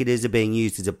women's cricketers are being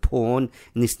used as a pawn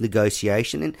in this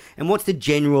negotiation? And what's the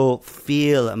general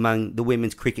feel among the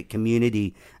women's cricket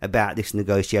community about this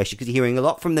negotiation? Because you're hearing a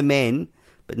lot from the men,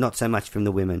 but not so much from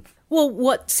the women. Well,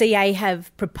 what CA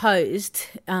have proposed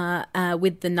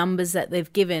with the numbers that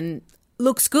they've given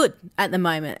looks good at the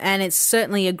moment, and it's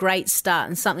certainly a great start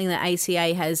and something that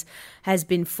ACA has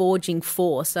been forging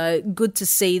for. So good to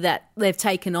see that they've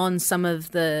taken on some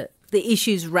of the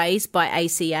issues raised by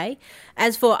ACA.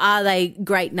 As for are they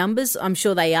great numbers, I'm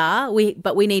sure they are,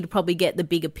 but we need to probably get the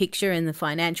bigger picture and the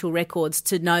financial records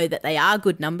to know that they are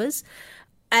good numbers.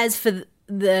 As for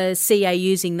the CA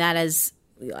using that as,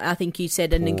 I think you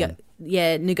said,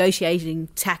 negotiating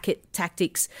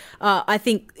tactics. I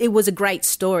think it was a great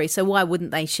story, so why wouldn't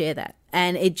they share that?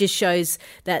 And it just shows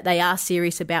that they are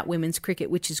serious about women's cricket,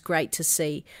 which is great to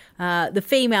see. The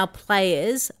female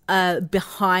players are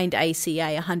behind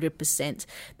ACA 100%.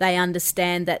 They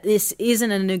understand that this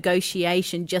isn't a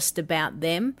negotiation just about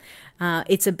them.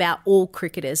 It's about all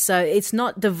cricketers. So it's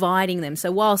not dividing them.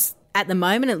 So whilst at the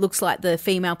moment it looks like the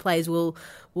female players will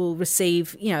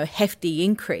receive, a hefty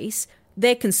increase,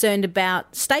 they're concerned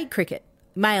about state cricket,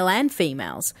 male and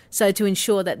females, so to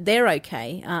ensure that they're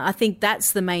okay. I think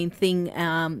that's the main thing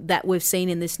that we've seen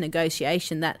in this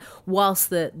negotiation, that whilst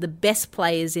the best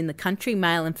players in the country,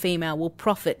 male and female, will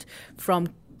profit from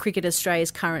Cricket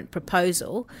Australia's current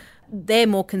proposal, they're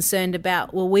more concerned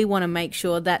about, well, we want to make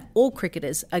sure that all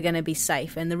cricketers are going to be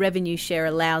safe, and the revenue share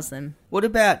allows them. What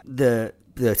about the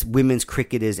women's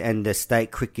cricketers and the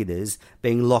state cricketers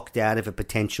being locked out of a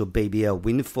potential BBL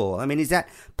windfall? I mean, is that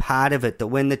part of it, that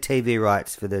when the TV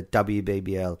rights for the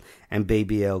WBBL and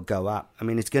BBL go up, I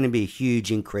mean, it's going to be a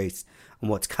huge increase on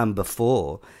what's come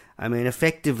before. I mean,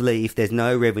 effectively, if there's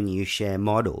no revenue share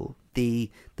model,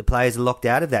 the players are locked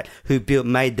out of that who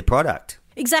made the product.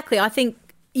 Exactly. I think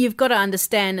you've got to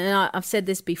understand, and I've said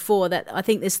this before, that I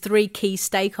think there's three key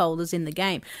stakeholders in the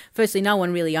game. Firstly, no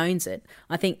one really owns it.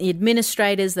 I think the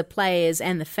administrators, the players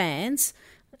and the fans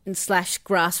 /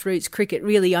 grassroots cricket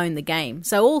really own the game.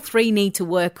 So all three need to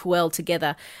work well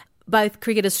together. Both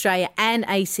Cricket Australia and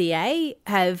ACA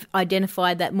have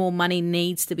identified that more money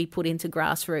needs to be put into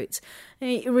grassroots.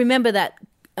 Remember that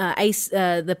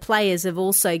the players have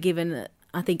also given,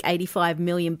 I think, 85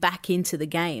 million back into the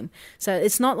game. So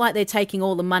it's not like they're taking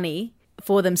all the money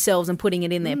for themselves and putting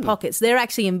it in their pockets. They're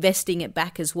actually investing it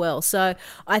back as well. So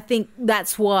I think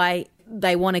that's why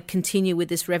they want to continue with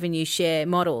this revenue share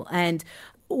model. And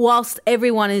whilst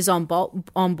everyone is on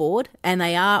board and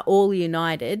they are all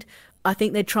united, I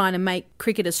think they're trying to make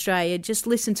Cricket Australia just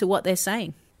listen to what they're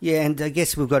saying. Yeah, and I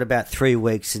guess we've got about 3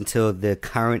 weeks until the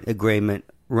current agreement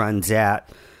runs out.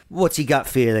 What's your gut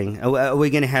feeling? Are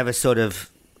we going to have a sort of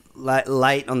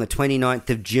late on the 29th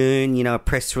of June, a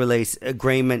press release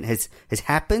agreement has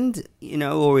happened,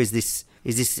 or is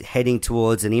this heading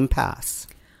towards an impasse?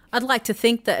 I'd like to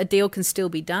think that a deal can still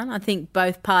be done. I think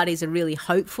both parties are really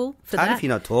hopeful for that. It's hard if you're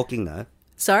not talking, though.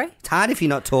 Sorry? It's hard if you're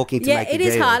not talking to make a deal. Yeah,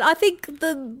 it is hard. I think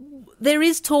there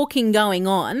is talking going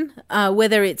on,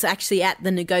 whether it's actually at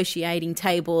the negotiating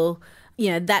table.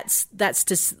 That's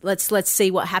just let's see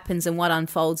what happens and what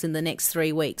unfolds in the next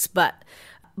 3 weeks. But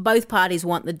both parties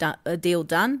want the deal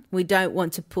done. We don't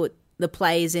want to put the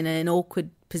players in an awkward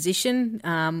position.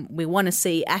 We want to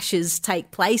see Ashes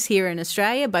take place here in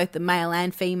Australia, both the male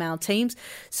and female teams.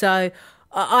 So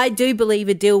I do believe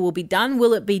a deal will be done.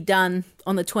 Will it be done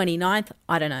on the 29th?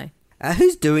 I don't know.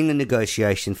 Who's doing the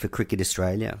negotiation for Cricket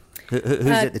Australia? Who's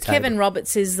at the table? Kevin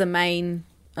Roberts is the main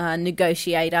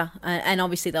negotiator, and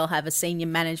obviously they'll have a senior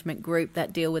management group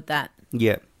that deal with that.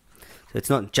 Yeah. So it's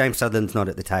not, James Sutherland's not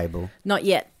at the table? Not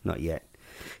yet. Not yet.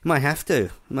 You might have to.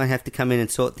 You might have to come in and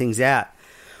sort things out.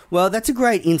 Well, that's a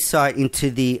great insight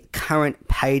into the current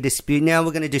pay dispute. Now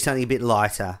we're going to do something a bit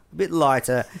lighter,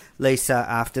 Lisa,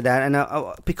 after that.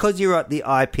 And because you're at the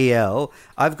IPL,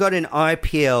 I've got an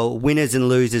IPL winners and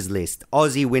losers list,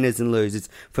 Aussie winners and losers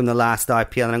from the last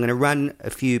IPL, and I'm going to run a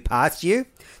few past you.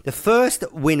 The first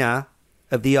winner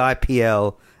of the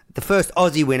IPL, the first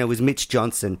Aussie winner, was Mitch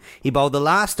Johnson. He bowled the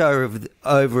last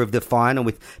over of the final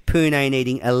with Pune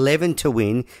needing 11 to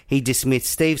win. He dismissed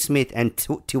Steve Smith and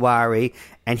Tiwari,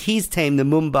 and his team, the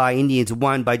Mumbai Indians,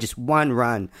 won by just 1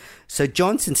 run. So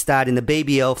Johnson starred in the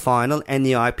BBL final and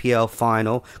the IPL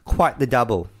final. Quite the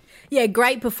double. Yeah,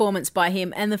 great performance by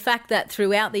him. And the fact that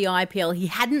throughout the IPL, he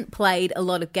hadn't played a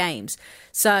lot of games.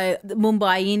 So the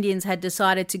Mumbai Indians had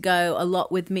decided to go a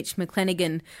lot with Mitch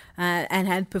McClenaghan and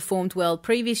had performed well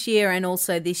previous year and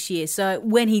also this year. So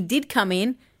when he did come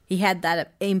in, he had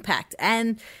that impact.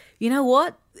 And you know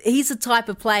what? He's the type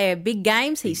of player, big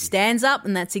games, he stands up,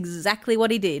 and that's exactly what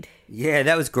he did. Yeah,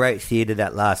 that was great theatre,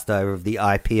 that last over of the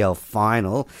IPL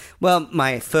final. Well,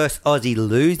 my first Aussie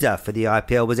loser for the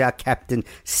IPL was our captain,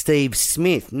 Steve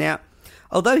Smith. Now,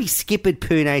 although he skippered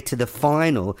Pune to the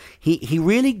final, he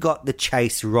really got the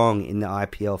chase wrong in the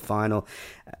IPL final.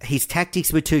 His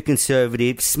tactics were too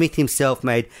conservative. Smith himself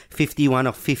made 51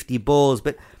 off 50 balls,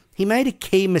 but he made a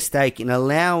key mistake in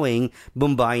allowing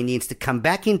Mumbai Indians to come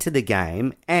back into the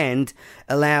game and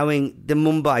allowing the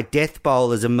Mumbai death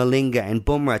bowlers of Malinga and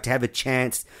Bumrah to have a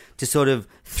chance to sort of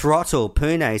throttle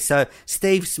Pune. So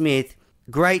Steve Smith,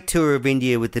 great tour of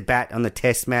India with the bat on the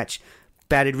test match,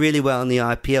 batted really well in the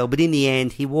IPL, but in the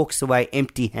end he walks away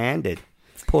empty-handed.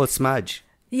 Poor smudge.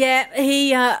 Yeah,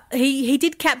 he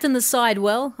did captain the side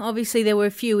well. Obviously, there were a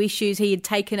few issues. He had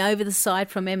taken over the side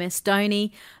from MS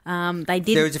Dhoni.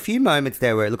 There was a few moments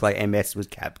there where it looked like MS was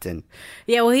captain.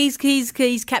 Yeah, well, he's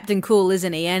captain cool,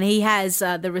 isn't he? And he has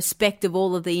the respect of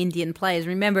all of the Indian players.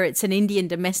 Remember, it's an Indian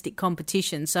domestic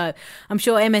competition, so I'm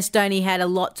sure MS Dhoni had a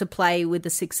lot to play with the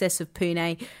success of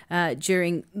Pune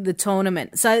during the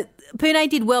tournament. So Pune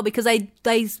did well because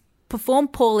they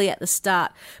performed poorly at the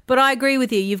start. But I agree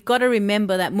with you. You've got to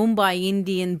remember that Mumbai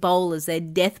Indian bowlers, their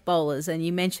death bowlers, and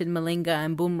you mentioned Malinga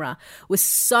and Bumrah, were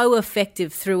so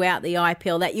effective throughout the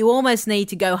IPL that you almost need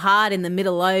to go hard in the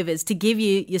middle overs to give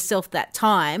yourself that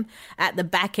time at the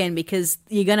back end, because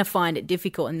you're going to find it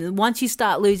difficult. And once you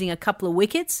start losing a couple of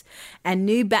wickets and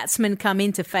new batsmen come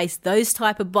in to face those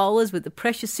type of bowlers with the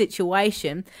pressure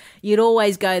situation, you'd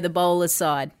always go the bowler's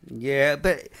side. Yeah,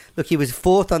 but look, he was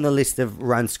fourth on the list of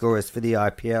run scorers for the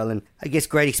IPL, and I guess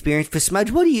great experience for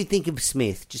Smudge. What do you think of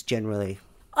Smith, just generally?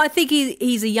 I think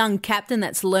he's a young captain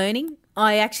that's learning.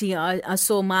 I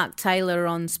saw Mark Taylor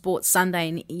on Sports Sunday,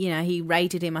 and he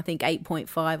rated him, I think,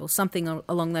 8.5 or something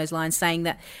along those lines, saying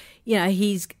that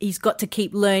he's got to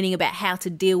keep learning about how to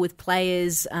deal with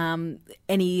players.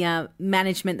 Any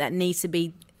management that needs to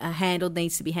be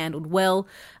handled well.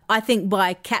 I think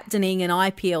by captaining an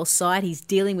IPL side, he's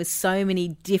dealing with so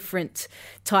many different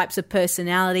types of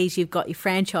personalities. You've got your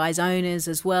franchise owners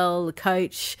as well, the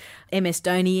coach, MS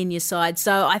Dhoni in your side.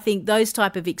 So I think those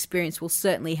type of experience will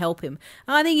certainly help him.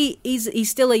 I think he's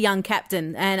still a young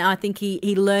captain, and I think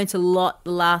he learnt a lot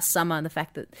last summer. The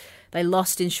fact that they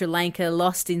lost in Sri Lanka,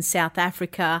 lost in South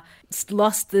Africa,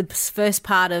 lost the first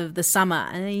part of the summer,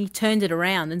 and he turned it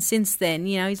around. And since then,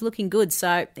 he's looking good.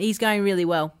 So he's going really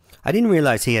well. I didn't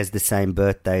realise he has the same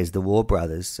birthday as the War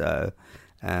Brothers. So,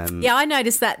 yeah, I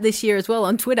noticed that this year as well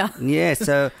on Twitter. Yeah,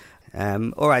 so,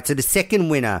 all right. So the second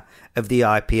winner of the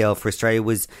IPL for Australia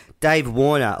was Dave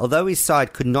Warner. Although his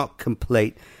side could not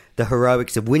complete the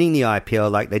heroics of winning the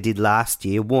IPL like they did last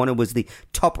year, Warner was the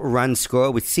top run scorer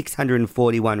with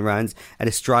 641 runs at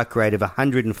a strike rate of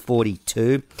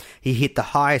 142. He hit the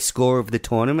highest score of the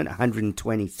tournament,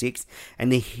 126,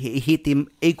 and he hit the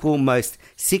equal most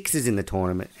sixes in the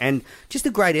tournament. And just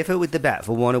a great effort with the bat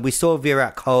for Warner. We saw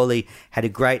Virat Kohli had a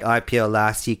great IPL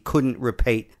last year, couldn't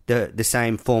repeat the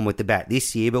same form with the bat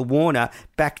this year, but Warner,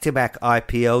 back-to-back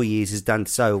IPL years, has done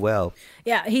so well.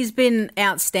 Yeah, he's been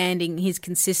outstanding, his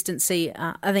consistency.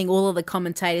 I think all of the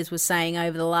commentators were saying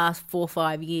over the last 4 or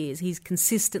 5 years, he's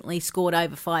consistently scored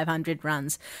over 500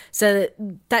 runs. So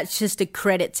that's just a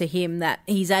credit to him that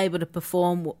he's able to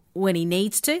perform when he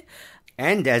needs to.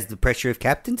 And as the pressure of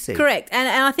captaincy. Correct. And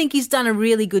I think he's done a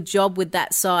really good job with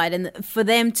that side. And for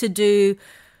them to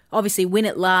obviously win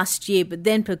it last year, but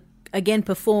then again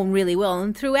perform really well.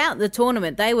 And throughout the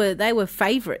tournament, they were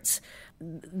favourites.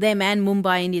 Them and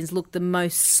Mumbai Indians looked the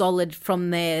most solid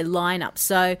from their lineup.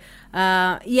 So,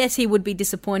 yes, he would be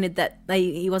disappointed that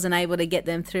he wasn't able to get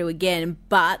them through again.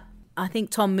 But I think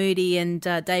Tom Moody and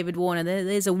David Warner,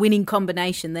 there's a winning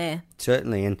combination there.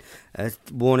 Certainly, and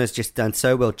Warner's just done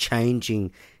so well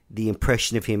changing the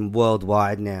impression of him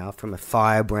worldwide now, from a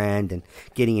firebrand and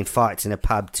getting in fights in a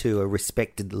pub to a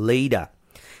respected leader.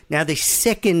 Now, the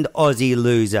second Aussie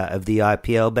loser of the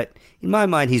IPL, but in my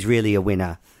mind, he's really a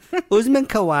winner. Usman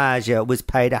Khawaja was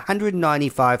paid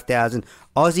 195,000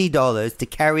 Aussie dollars to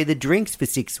carry the drinks for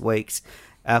 6 weeks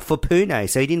for Pune.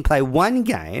 So he didn't play one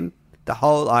game the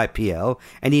whole IPL,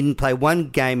 and he didn't play one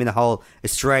game in the whole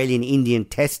Australian-Indian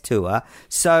Test Tour.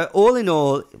 So all in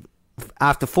all,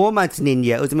 after 4 months in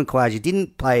India, Usman Khawaja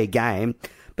didn't play a game,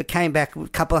 but came back with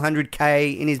a couple of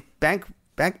 $100K in his bank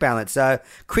balance. So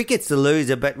cricket's the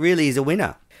loser, but really he's a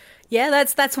winner. Yeah,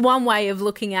 that's one way of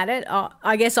looking at it.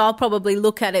 I guess I'll probably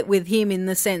look at it with him in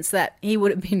the sense that he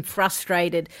would have been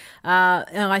frustrated.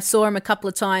 And I saw him a couple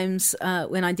of times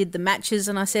when I did the matches,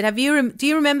 and I said, do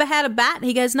you remember how to bat?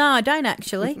 He goes, no, I don't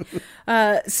actually.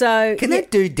 Can that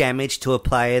do damage to a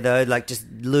player, though? Like, just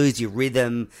lose your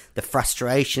rhythm, the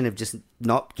frustration of just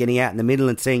not getting out in the middle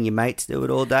and seeing your mates do it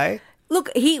all day? Look,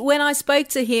 when I spoke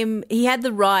to him, he had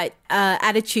the right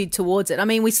attitude towards it. I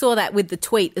mean, we saw that with the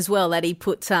tweet as well, that he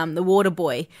put the water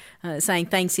boy saying,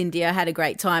 thanks, India, I had a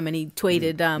great time, and he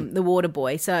tweeted the water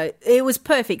boy. So it was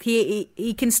perfect.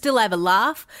 He can still have a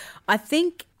laugh. I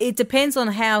think it depends on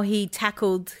how he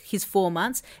tackled his 4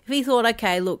 months. If he thought,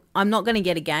 okay, look, I'm not going to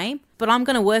get a game, but I'm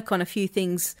going to work on a few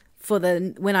things for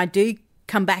when I do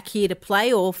come back here to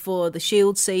play, or for the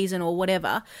Shield season or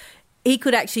whatever, he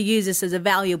could actually use this as a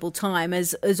valuable time,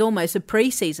 as almost a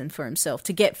pre-season for himself,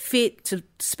 to get fit, to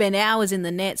spend hours in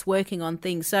the nets working on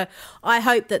things. So I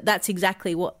hope that that's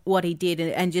exactly what he did,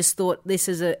 and just thought this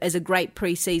as a great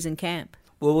pre-season camp.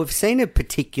 Well, we've seen a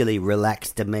particularly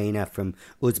relaxed demeanour from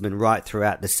Usman right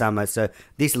throughout the summer, so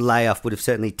this layoff would have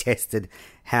certainly tested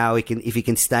if he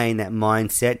can stay in that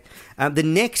mindset. The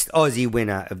next Aussie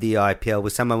winner of the IPL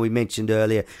was someone we mentioned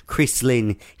earlier, Chris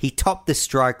Lynn. He topped the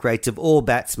strike rates of all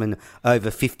batsmen over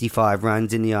 55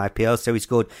 runs in the IPL, so he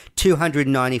scored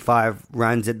 295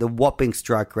 runs at the whopping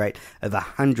strike rate of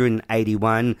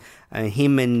 181.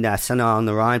 Him and Sunil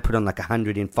Narayan put on like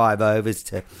 100 in 5 overs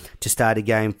to start a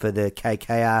game for the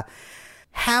KKR.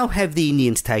 How have the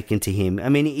Indians taken to him? I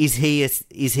mean, is he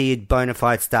a bona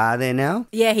fide star there now?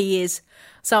 Yeah, he is.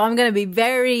 So I'm going to be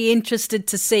very interested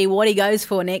to see what he goes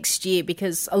for next year,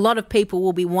 because a lot of people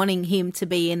will be wanting him to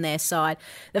be in their side.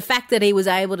 The fact that he was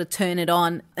able to turn it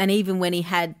on, and even when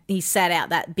he sat out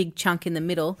that big chunk in the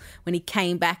middle, when he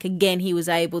came back again, he was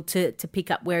able to pick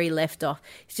up where he left off.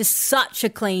 He's just such a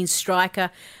clean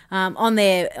striker. On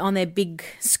their big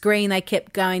screen, they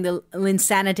kept going the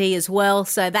Linsanity as well,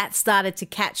 so that started to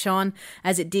catch on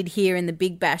as it did here in the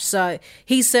Big Bash. So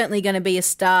he's certainly going to be a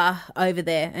star over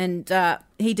there, and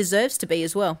he deserves to be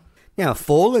as well. Now, a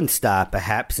fallen star,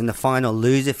 perhaps, and the final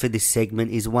loser for this segment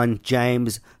is one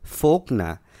James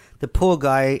Faulkner. The poor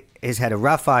guy has had a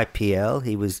rough IPL.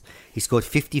 He scored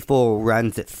 54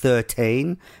 runs at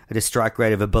 13 at a strike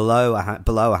rate of below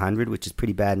 100, which is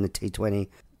pretty bad in the T20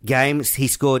 games.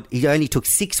 He only took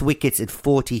 6 wickets at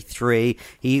 43.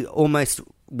 He almost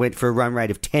went for a run rate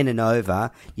of 10 and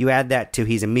over. You add that to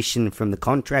his omission from the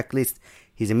contract list,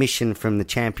 his omission from the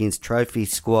Champions Trophy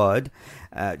squad.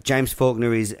 James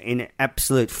Faulkner is in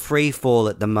absolute free fall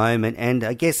at the moment, and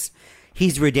I guess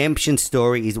his redemption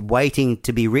story is waiting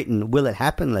to be written. Will it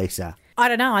happen, Lisa? I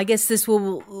don't know. I guess this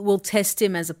will test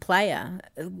him as a player.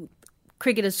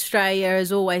 Cricket Australia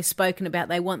has always spoken about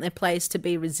they want their players to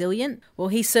be resilient. Well,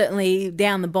 he's certainly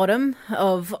down the bottom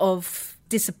of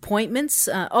disappointments.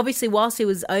 Obviously, whilst he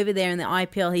was over there in the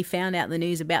IPL, he found out the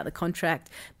news about the contract,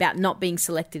 about not being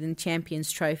selected in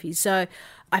Champions Trophy. So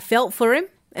I felt for him,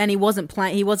 and he wasn't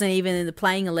playing. He wasn't even in the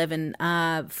playing 11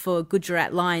 for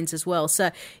Gujarat Lions as well.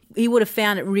 So he would have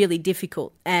found it really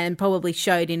difficult, and probably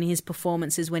showed in his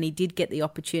performances when he did get the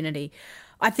opportunity.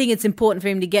 I think it's important for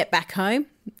him to get back home,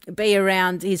 be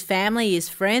around his family, his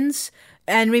friends,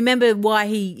 and remember why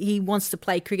he wants to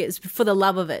play cricket. It's for the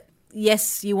love of it.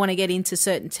 Yes, you want to get into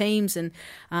certain teams and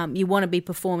you want to be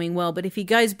performing well, but if he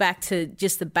goes back to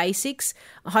just the basics,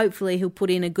 hopefully he'll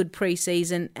put in a good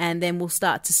pre-season, and then we'll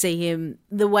start to see him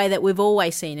the way that we've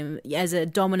always seen him, as a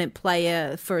dominant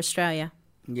player for Australia.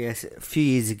 Yes, a few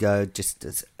years ago, just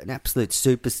as an absolute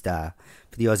superstar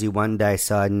for the Aussie one-day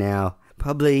side. Now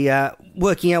probably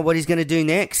working out what he's going to do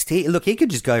next. He could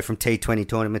just go from T20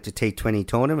 tournament to T20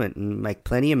 tournament and make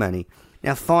plenty of money.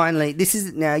 Now, finally,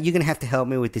 you're going to have to help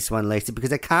me with this one, Lisa,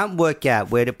 because I can't work out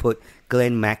where to put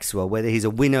Glenn Maxwell, whether he's a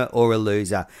winner or a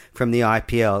loser from the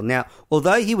IPL. Now,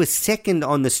 although he was second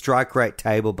on the strike rate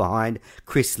table behind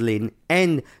Chris Lynn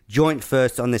and joint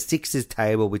first on the sixes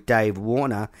table with Dave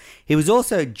Warner, he was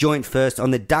also joint first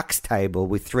on the ducks table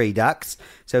with 3 ducks.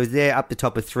 So he was there up the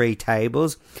top of 3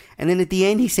 tables. And then at the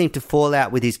end, he seemed to fall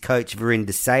out with his coach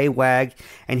Virender Sehwag,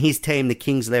 and his team, the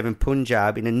Kings 11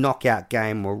 Punjab, in a knockout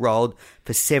game were rolled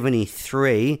for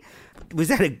 73.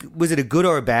 Was it a good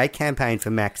or a bad campaign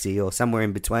for Maxi, or somewhere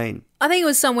in between? I think it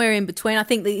was somewhere in between. I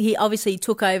think that he obviously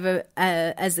took over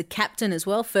as the captain as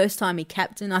well. First time he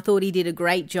captained. I thought he did a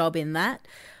great job in that.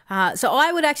 So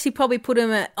I would actually probably put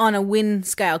him on a win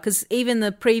scale, because even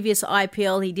the previous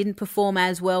IPL, he didn't perform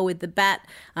as well with the bat.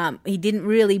 He didn't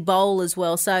really bowl as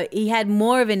well. So he had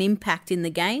more of an impact in the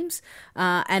games.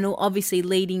 And obviously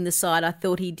leading the side, I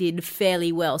thought he did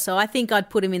fairly well. So I think I'd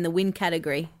put him in the win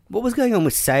category. What was going on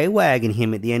with Sehwag and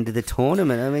him at the end of the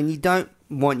tournament? I mean, you don't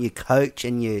want your coach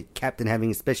and your captain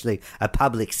having especially a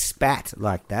public spat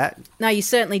like that. No, you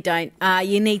certainly don't.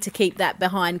 You need to keep that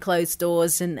behind closed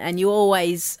doors, and you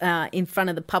always, in front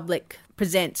of the public,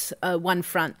 present one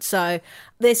front. So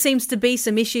there seems to be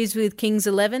some issues with Kings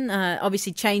 11,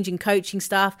 obviously changing coaching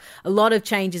staff, a lot of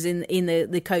changes in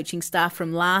the coaching staff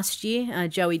from last year.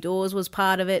 Joey Dawes was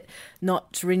part of it,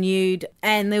 not renewed,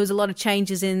 and there was a lot of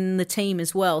changes in the team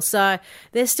as well. So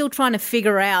they're still trying to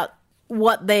figure out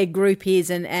what their group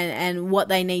is and what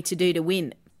they need to do to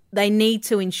win. They need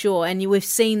to ensure, and we've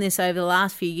seen this over the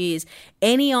last few years,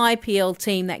 any IPL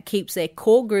team that keeps their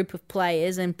core group of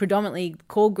players and predominantly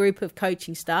core group of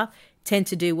coaching staff tend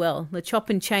to do well. The chop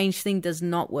and change thing does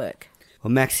not work.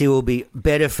 Well, Maxi will be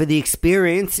better for the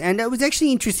experience, and it was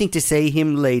actually interesting to see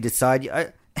him lead a side.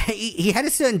 He had a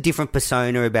certain different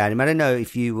persona about him. I don't know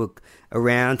if you were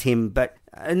around him, but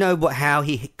I don't know how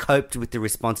he coped with the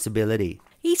responsibility.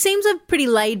 He seems a pretty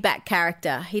laid-back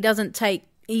character. He doesn't take...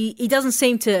 He doesn't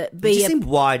seem to be... He just seemed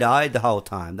wide-eyed the whole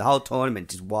time. The whole tournament,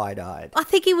 just wide-eyed. I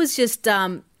think he was just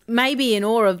maybe in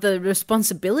awe of the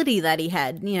responsibility that he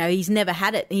had. You know, he's never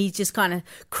had it. He's just kind of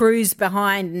cruised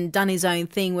behind and done his own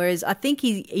thing, whereas I think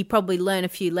he probably learned a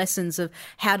few lessons of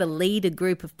how to lead a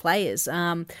group of players.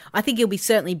 I think he'll be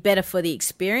certainly better for the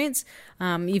experience.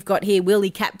 You've got here, will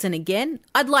he captain again?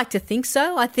 I'd like to think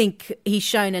so. I think he's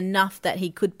shown enough that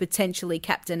he could potentially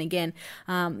captain again.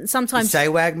 Sometimes is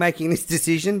Sehwag making this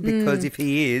decision? Because if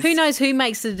he is... Who knows who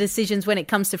makes the decisions when it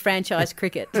comes to franchise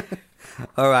cricket?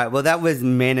 All right, well, that was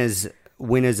Mena's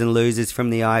winners and losers from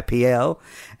the IPL.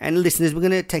 And listeners, we're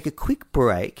going to take a quick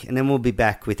break and then we'll be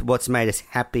back with what's made us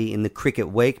happy in the cricket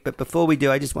week. But before we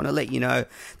do, I just want to let you know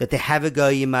that the Have a Go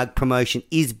Your Mug promotion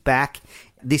is back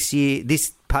this year,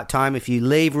 this time. If you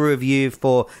leave a review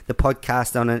for the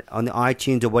podcast on the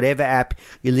iTunes or whatever app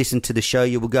you listen to the show,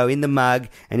 you will go in the mug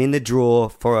and in the draw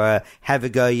for a Have a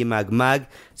Go Your mug.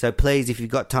 So please, if you've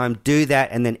got time, do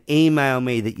that and then email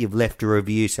me that you've left a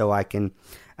review so I can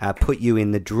put you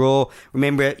in the draw.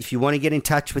 Remember, if you want to get in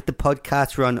touch with the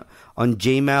podcast, we're on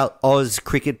Gmail, Oz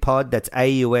Cricket Pod. That's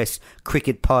AUS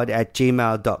Cricket Pod at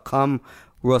gmail.com.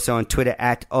 We're also on Twitter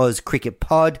at Oz Cricket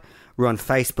Pod. We're on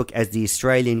Facebook as the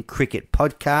Australian Cricket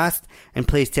Podcast. And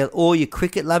please tell all your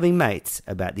cricket-loving mates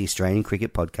about the Australian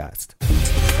Cricket Podcast.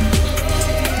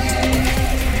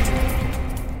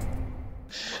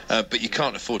 But you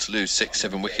can't afford to lose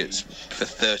 6-7 wickets for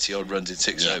 30-odd runs in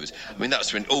 6 overs. I mean,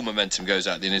 that's when all momentum goes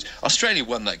out the innings. Australia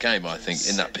won that game, I think,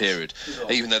 in that period.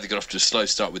 Even though they got off to a slow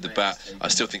start with the bat, I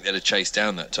still think they'd have chased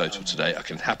down that total today. I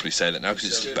can happily say that now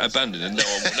because it's abandoned and no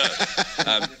one will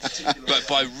know. But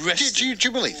by resting... Do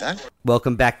you believe that?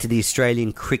 Welcome back to the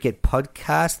Australian Cricket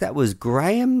Podcast. That was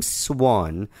Graham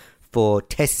Swan for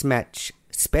Test Match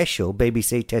Special,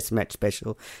 BBC Test Match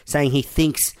Special, saying he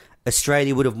thinks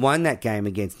Australia would have won that game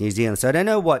against New Zealand. So I don't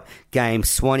know what game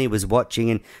Swanee was watching.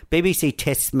 And BBC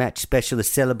Test Match Special is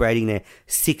celebrating their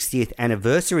 60th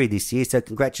anniversary this year. So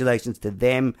congratulations to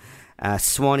them.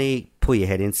 Swanee, pull your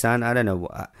head in, son. I don't know.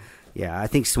 I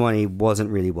think Swanee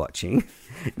wasn't really watching.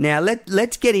 Now,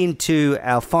 let's get into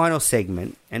our final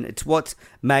segment, and it's what's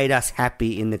made us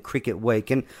happy in the cricket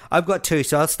week. And I've got two,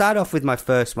 so I'll start off with my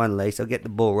first one, Lise. I'll get the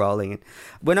ball rolling. And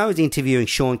when I was interviewing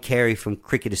Sean Carey from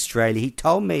Cricket Australia, he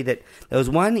told me that there was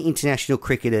one international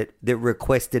cricketer that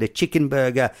requested a chicken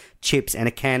burger, chips, and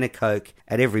a can of Coke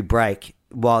at every break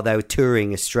while they were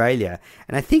touring Australia.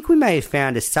 And I think we may have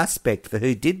found a suspect for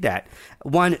who did that.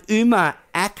 One Umar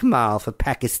Akmal for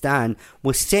Pakistan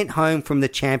was sent home from the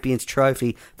Champions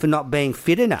Trophy for not being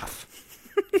fit enough.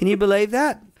 Can you believe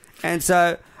that? And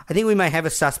so I think we may have a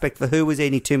suspect for who was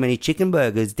eating too many chicken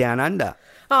burgers down under.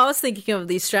 Oh, I was thinking of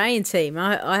the Australian team.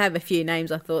 I have a few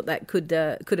names I thought that could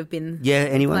have been... Yeah,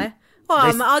 anyone? Player.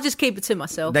 Well, I'll just keep it to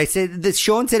myself. They said that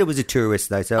Sean said it was a tourist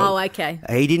though, so okay.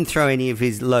 He didn't throw any of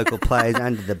his local players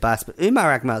under the bus. But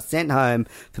Umar Akmal sent home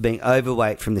for being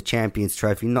overweight from the Champions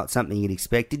Trophy, not something you'd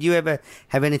expect. Did you ever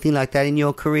have anything like that in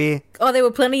your career? Oh, there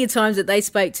were plenty of times that they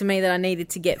spoke to me that I needed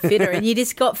to get fitter, and you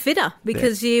just got fitter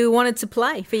because you wanted to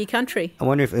play for your country. I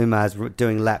wonder if Umar's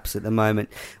doing laps at the moment.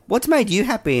 What's made you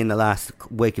happy in the last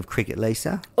week of cricket,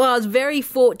 Lisa? Well, I was very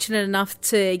fortunate enough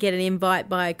to get an invite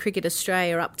by Cricket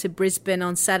Australia up to Brisbane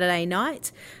on Saturday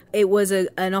night. It was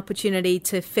an opportunity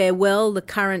to farewell the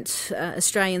current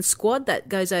Australian squad that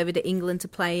goes over to England to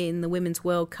play in the Women's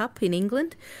World Cup in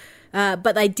England.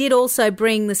 But they did also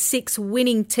bring the 6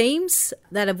 winning teams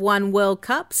that have won World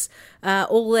Cups,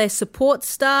 all their support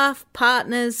staff,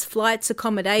 partners, flights,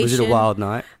 accommodation. Was it a wild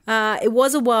night? It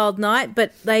was a wild night,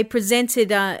 but they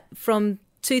presented from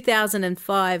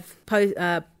 2005,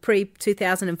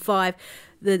 pre-2005,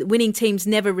 the winning teams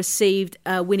never received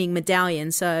a winning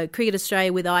medallion. So Cricket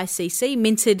Australia with ICC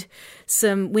minted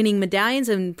some winning medallions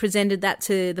and presented that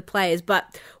to the players.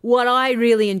 But what I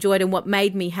really enjoyed and what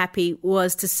made me happy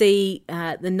was to see the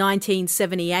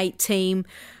 1978 team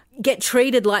get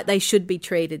treated like they should be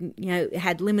treated. You know,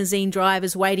 had limousine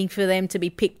drivers waiting for them to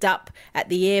be picked up at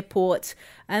the airport,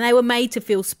 and they were made to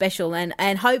feel special.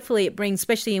 And hopefully it brings,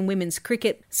 especially in women's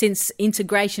cricket, since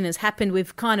integration has happened,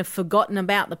 we've kind of forgotten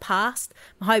about the past.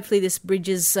 Hopefully this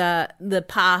bridges the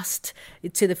past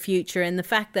to the future. And the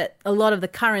fact that a lot of the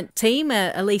current team,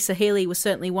 Elisa Healy was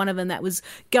certainly one of them, that was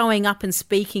going up and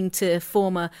speaking to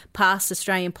former past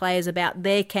Australian players about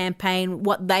their campaign,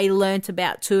 what they learnt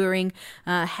about touring,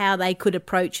 how they could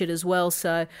approach it as well.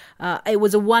 So it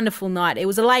was a wonderful night. It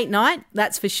was a late night,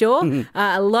 that's for sure. Mm-hmm.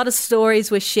 A lot of stories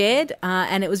were shared,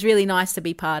 and it was really nice to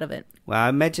be part of it. Well, I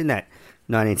imagine that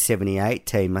 1978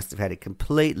 team must have had it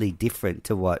completely different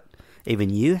to what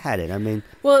even you had it. I mean,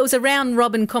 well, it was a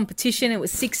round-robin competition. It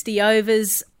was 60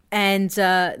 overs. And,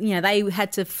 they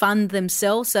had to fund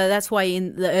themselves. So that's why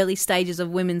in the early stages of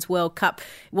Women's World Cup,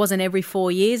 it wasn't every 4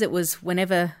 years. It was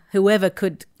whoever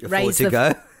could raise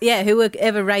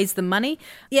whoever raised the money.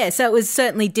 Yeah, so it was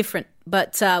certainly different,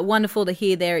 but wonderful to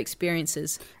hear their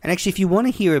experiences. And actually, if you want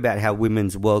to hear about how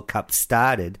Women's World Cup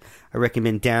started, I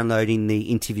recommend downloading the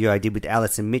interview I did with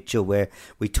Alison Mitchell, where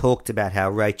we talked about how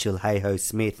Rachel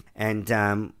Hayhoe-Smith and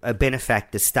a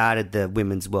benefactor started the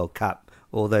Women's World Cup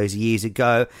all those years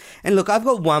ago. And look, I've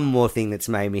got one more thing that's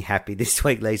made me happy this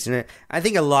week, Lisa. And I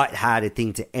think a light-hearted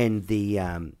thing to end the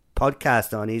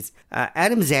podcast on is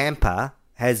Adam Zampa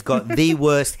has got the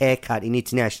worst haircut in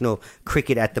international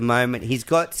cricket at the moment. He's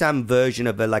got some version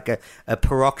of a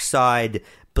peroxide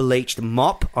bleached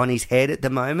mop on his head at the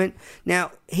moment.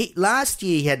 Now, last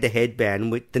year he had the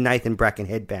headband, with the Nathan Bracken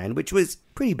headband, which was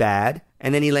pretty bad.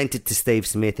 And then he lent it to Steve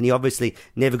Smith, and he obviously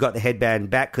never got the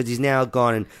headband back because he's now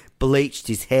gone and bleached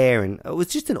his hair, and it was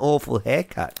just an awful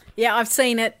haircut. Yeah, I've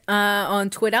seen it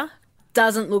on Twitter.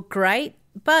 Doesn't look great.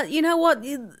 But you know what?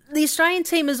 The Australian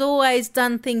team has always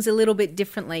done things a little bit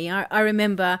differently. I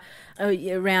remember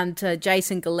around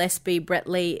Jason Gillespie, Brett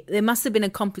Lee, there must have been a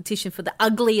competition for the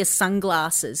ugliest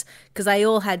sunglasses because they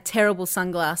all had terrible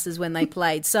sunglasses when they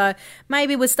played. So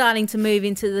maybe we're starting to move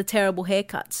into the terrible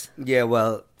haircuts. Yeah,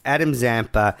 well, Adam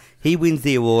Zampa, he wins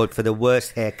the award for the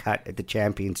worst haircut at the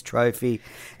Champions Trophy,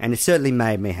 and it certainly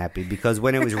made me happy because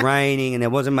when it was raining and there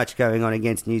wasn't much going on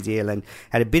against New Zealand,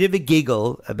 had a bit of a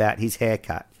giggle about his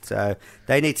haircut. So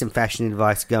they need some fashion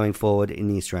advice going forward in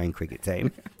the Australian cricket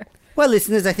team. Well,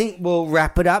 listeners, I think we'll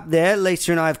wrap it up there.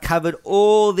 Lisa and I have covered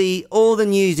all the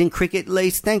news in cricket.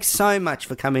 Lisa, thanks so much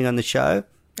for coming on the show.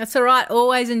 That's all right.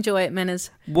 Always enjoy it, Manners.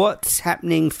 What's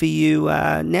happening for you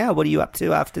now? What are you up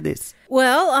to after this?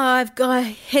 Well, I've got to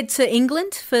head to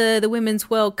England for the Women's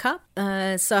World Cup.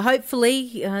 So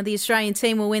hopefully the Australian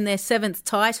team will win their 7th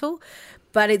title.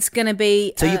 But it's going to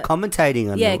be... So you're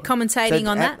commentating on that? Yeah, commentating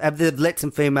on that. Have they let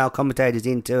some female commentators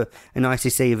into an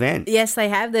ICC event? Yes, they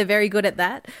have. They're very good at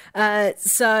that.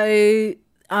 So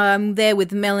I'm there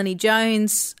with Melanie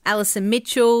Jones, Alison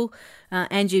Mitchell,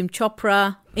 Anjum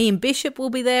Chopra, Ian Bishop will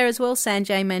be there as well,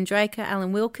 Sanjay Mandraker,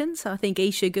 Alan Wilkins. I think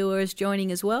Isha Guha is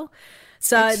joining as well.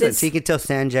 So you can tell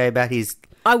Sanjay about his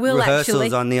rehearsals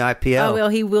actually on the IPL. Oh, well,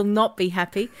 he will not be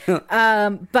happy.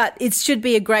 But it should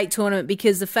be a great tournament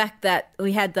because the fact that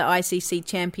we had the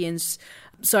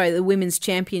the Women's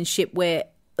Championship where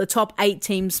the top 8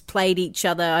 teams played each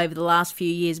other over the last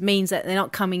few years means that they're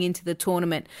not coming into the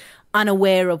tournament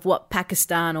unaware of what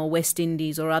Pakistan or West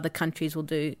Indies or other countries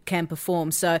can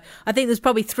perform. So I think there's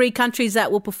probably 3 countries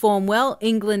that will perform well,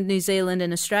 England, New Zealand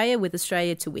and Australia, with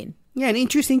Australia to win. Yeah, and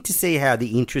interesting to see how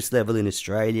the interest level in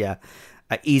Australia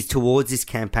is towards this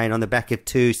campaign on the back of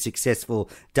 2 successful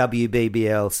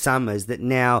WBBL summers that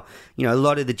now, a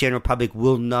lot of the general public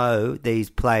will know these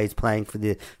players playing for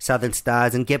the Southern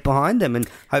Stars and get behind them, and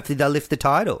hopefully they'll lift the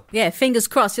title. Yeah, fingers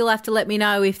crossed. You'll have to let me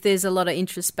know if there's a lot of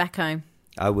interest back home.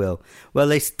 I will. Well,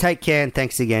 Lisa, take care and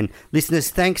thanks again. Listeners,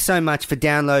 thanks so much for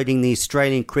downloading the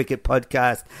Australian Cricket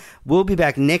Podcast. We'll be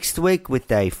back next week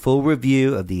with a full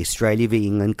review of the Australia v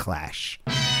England clash.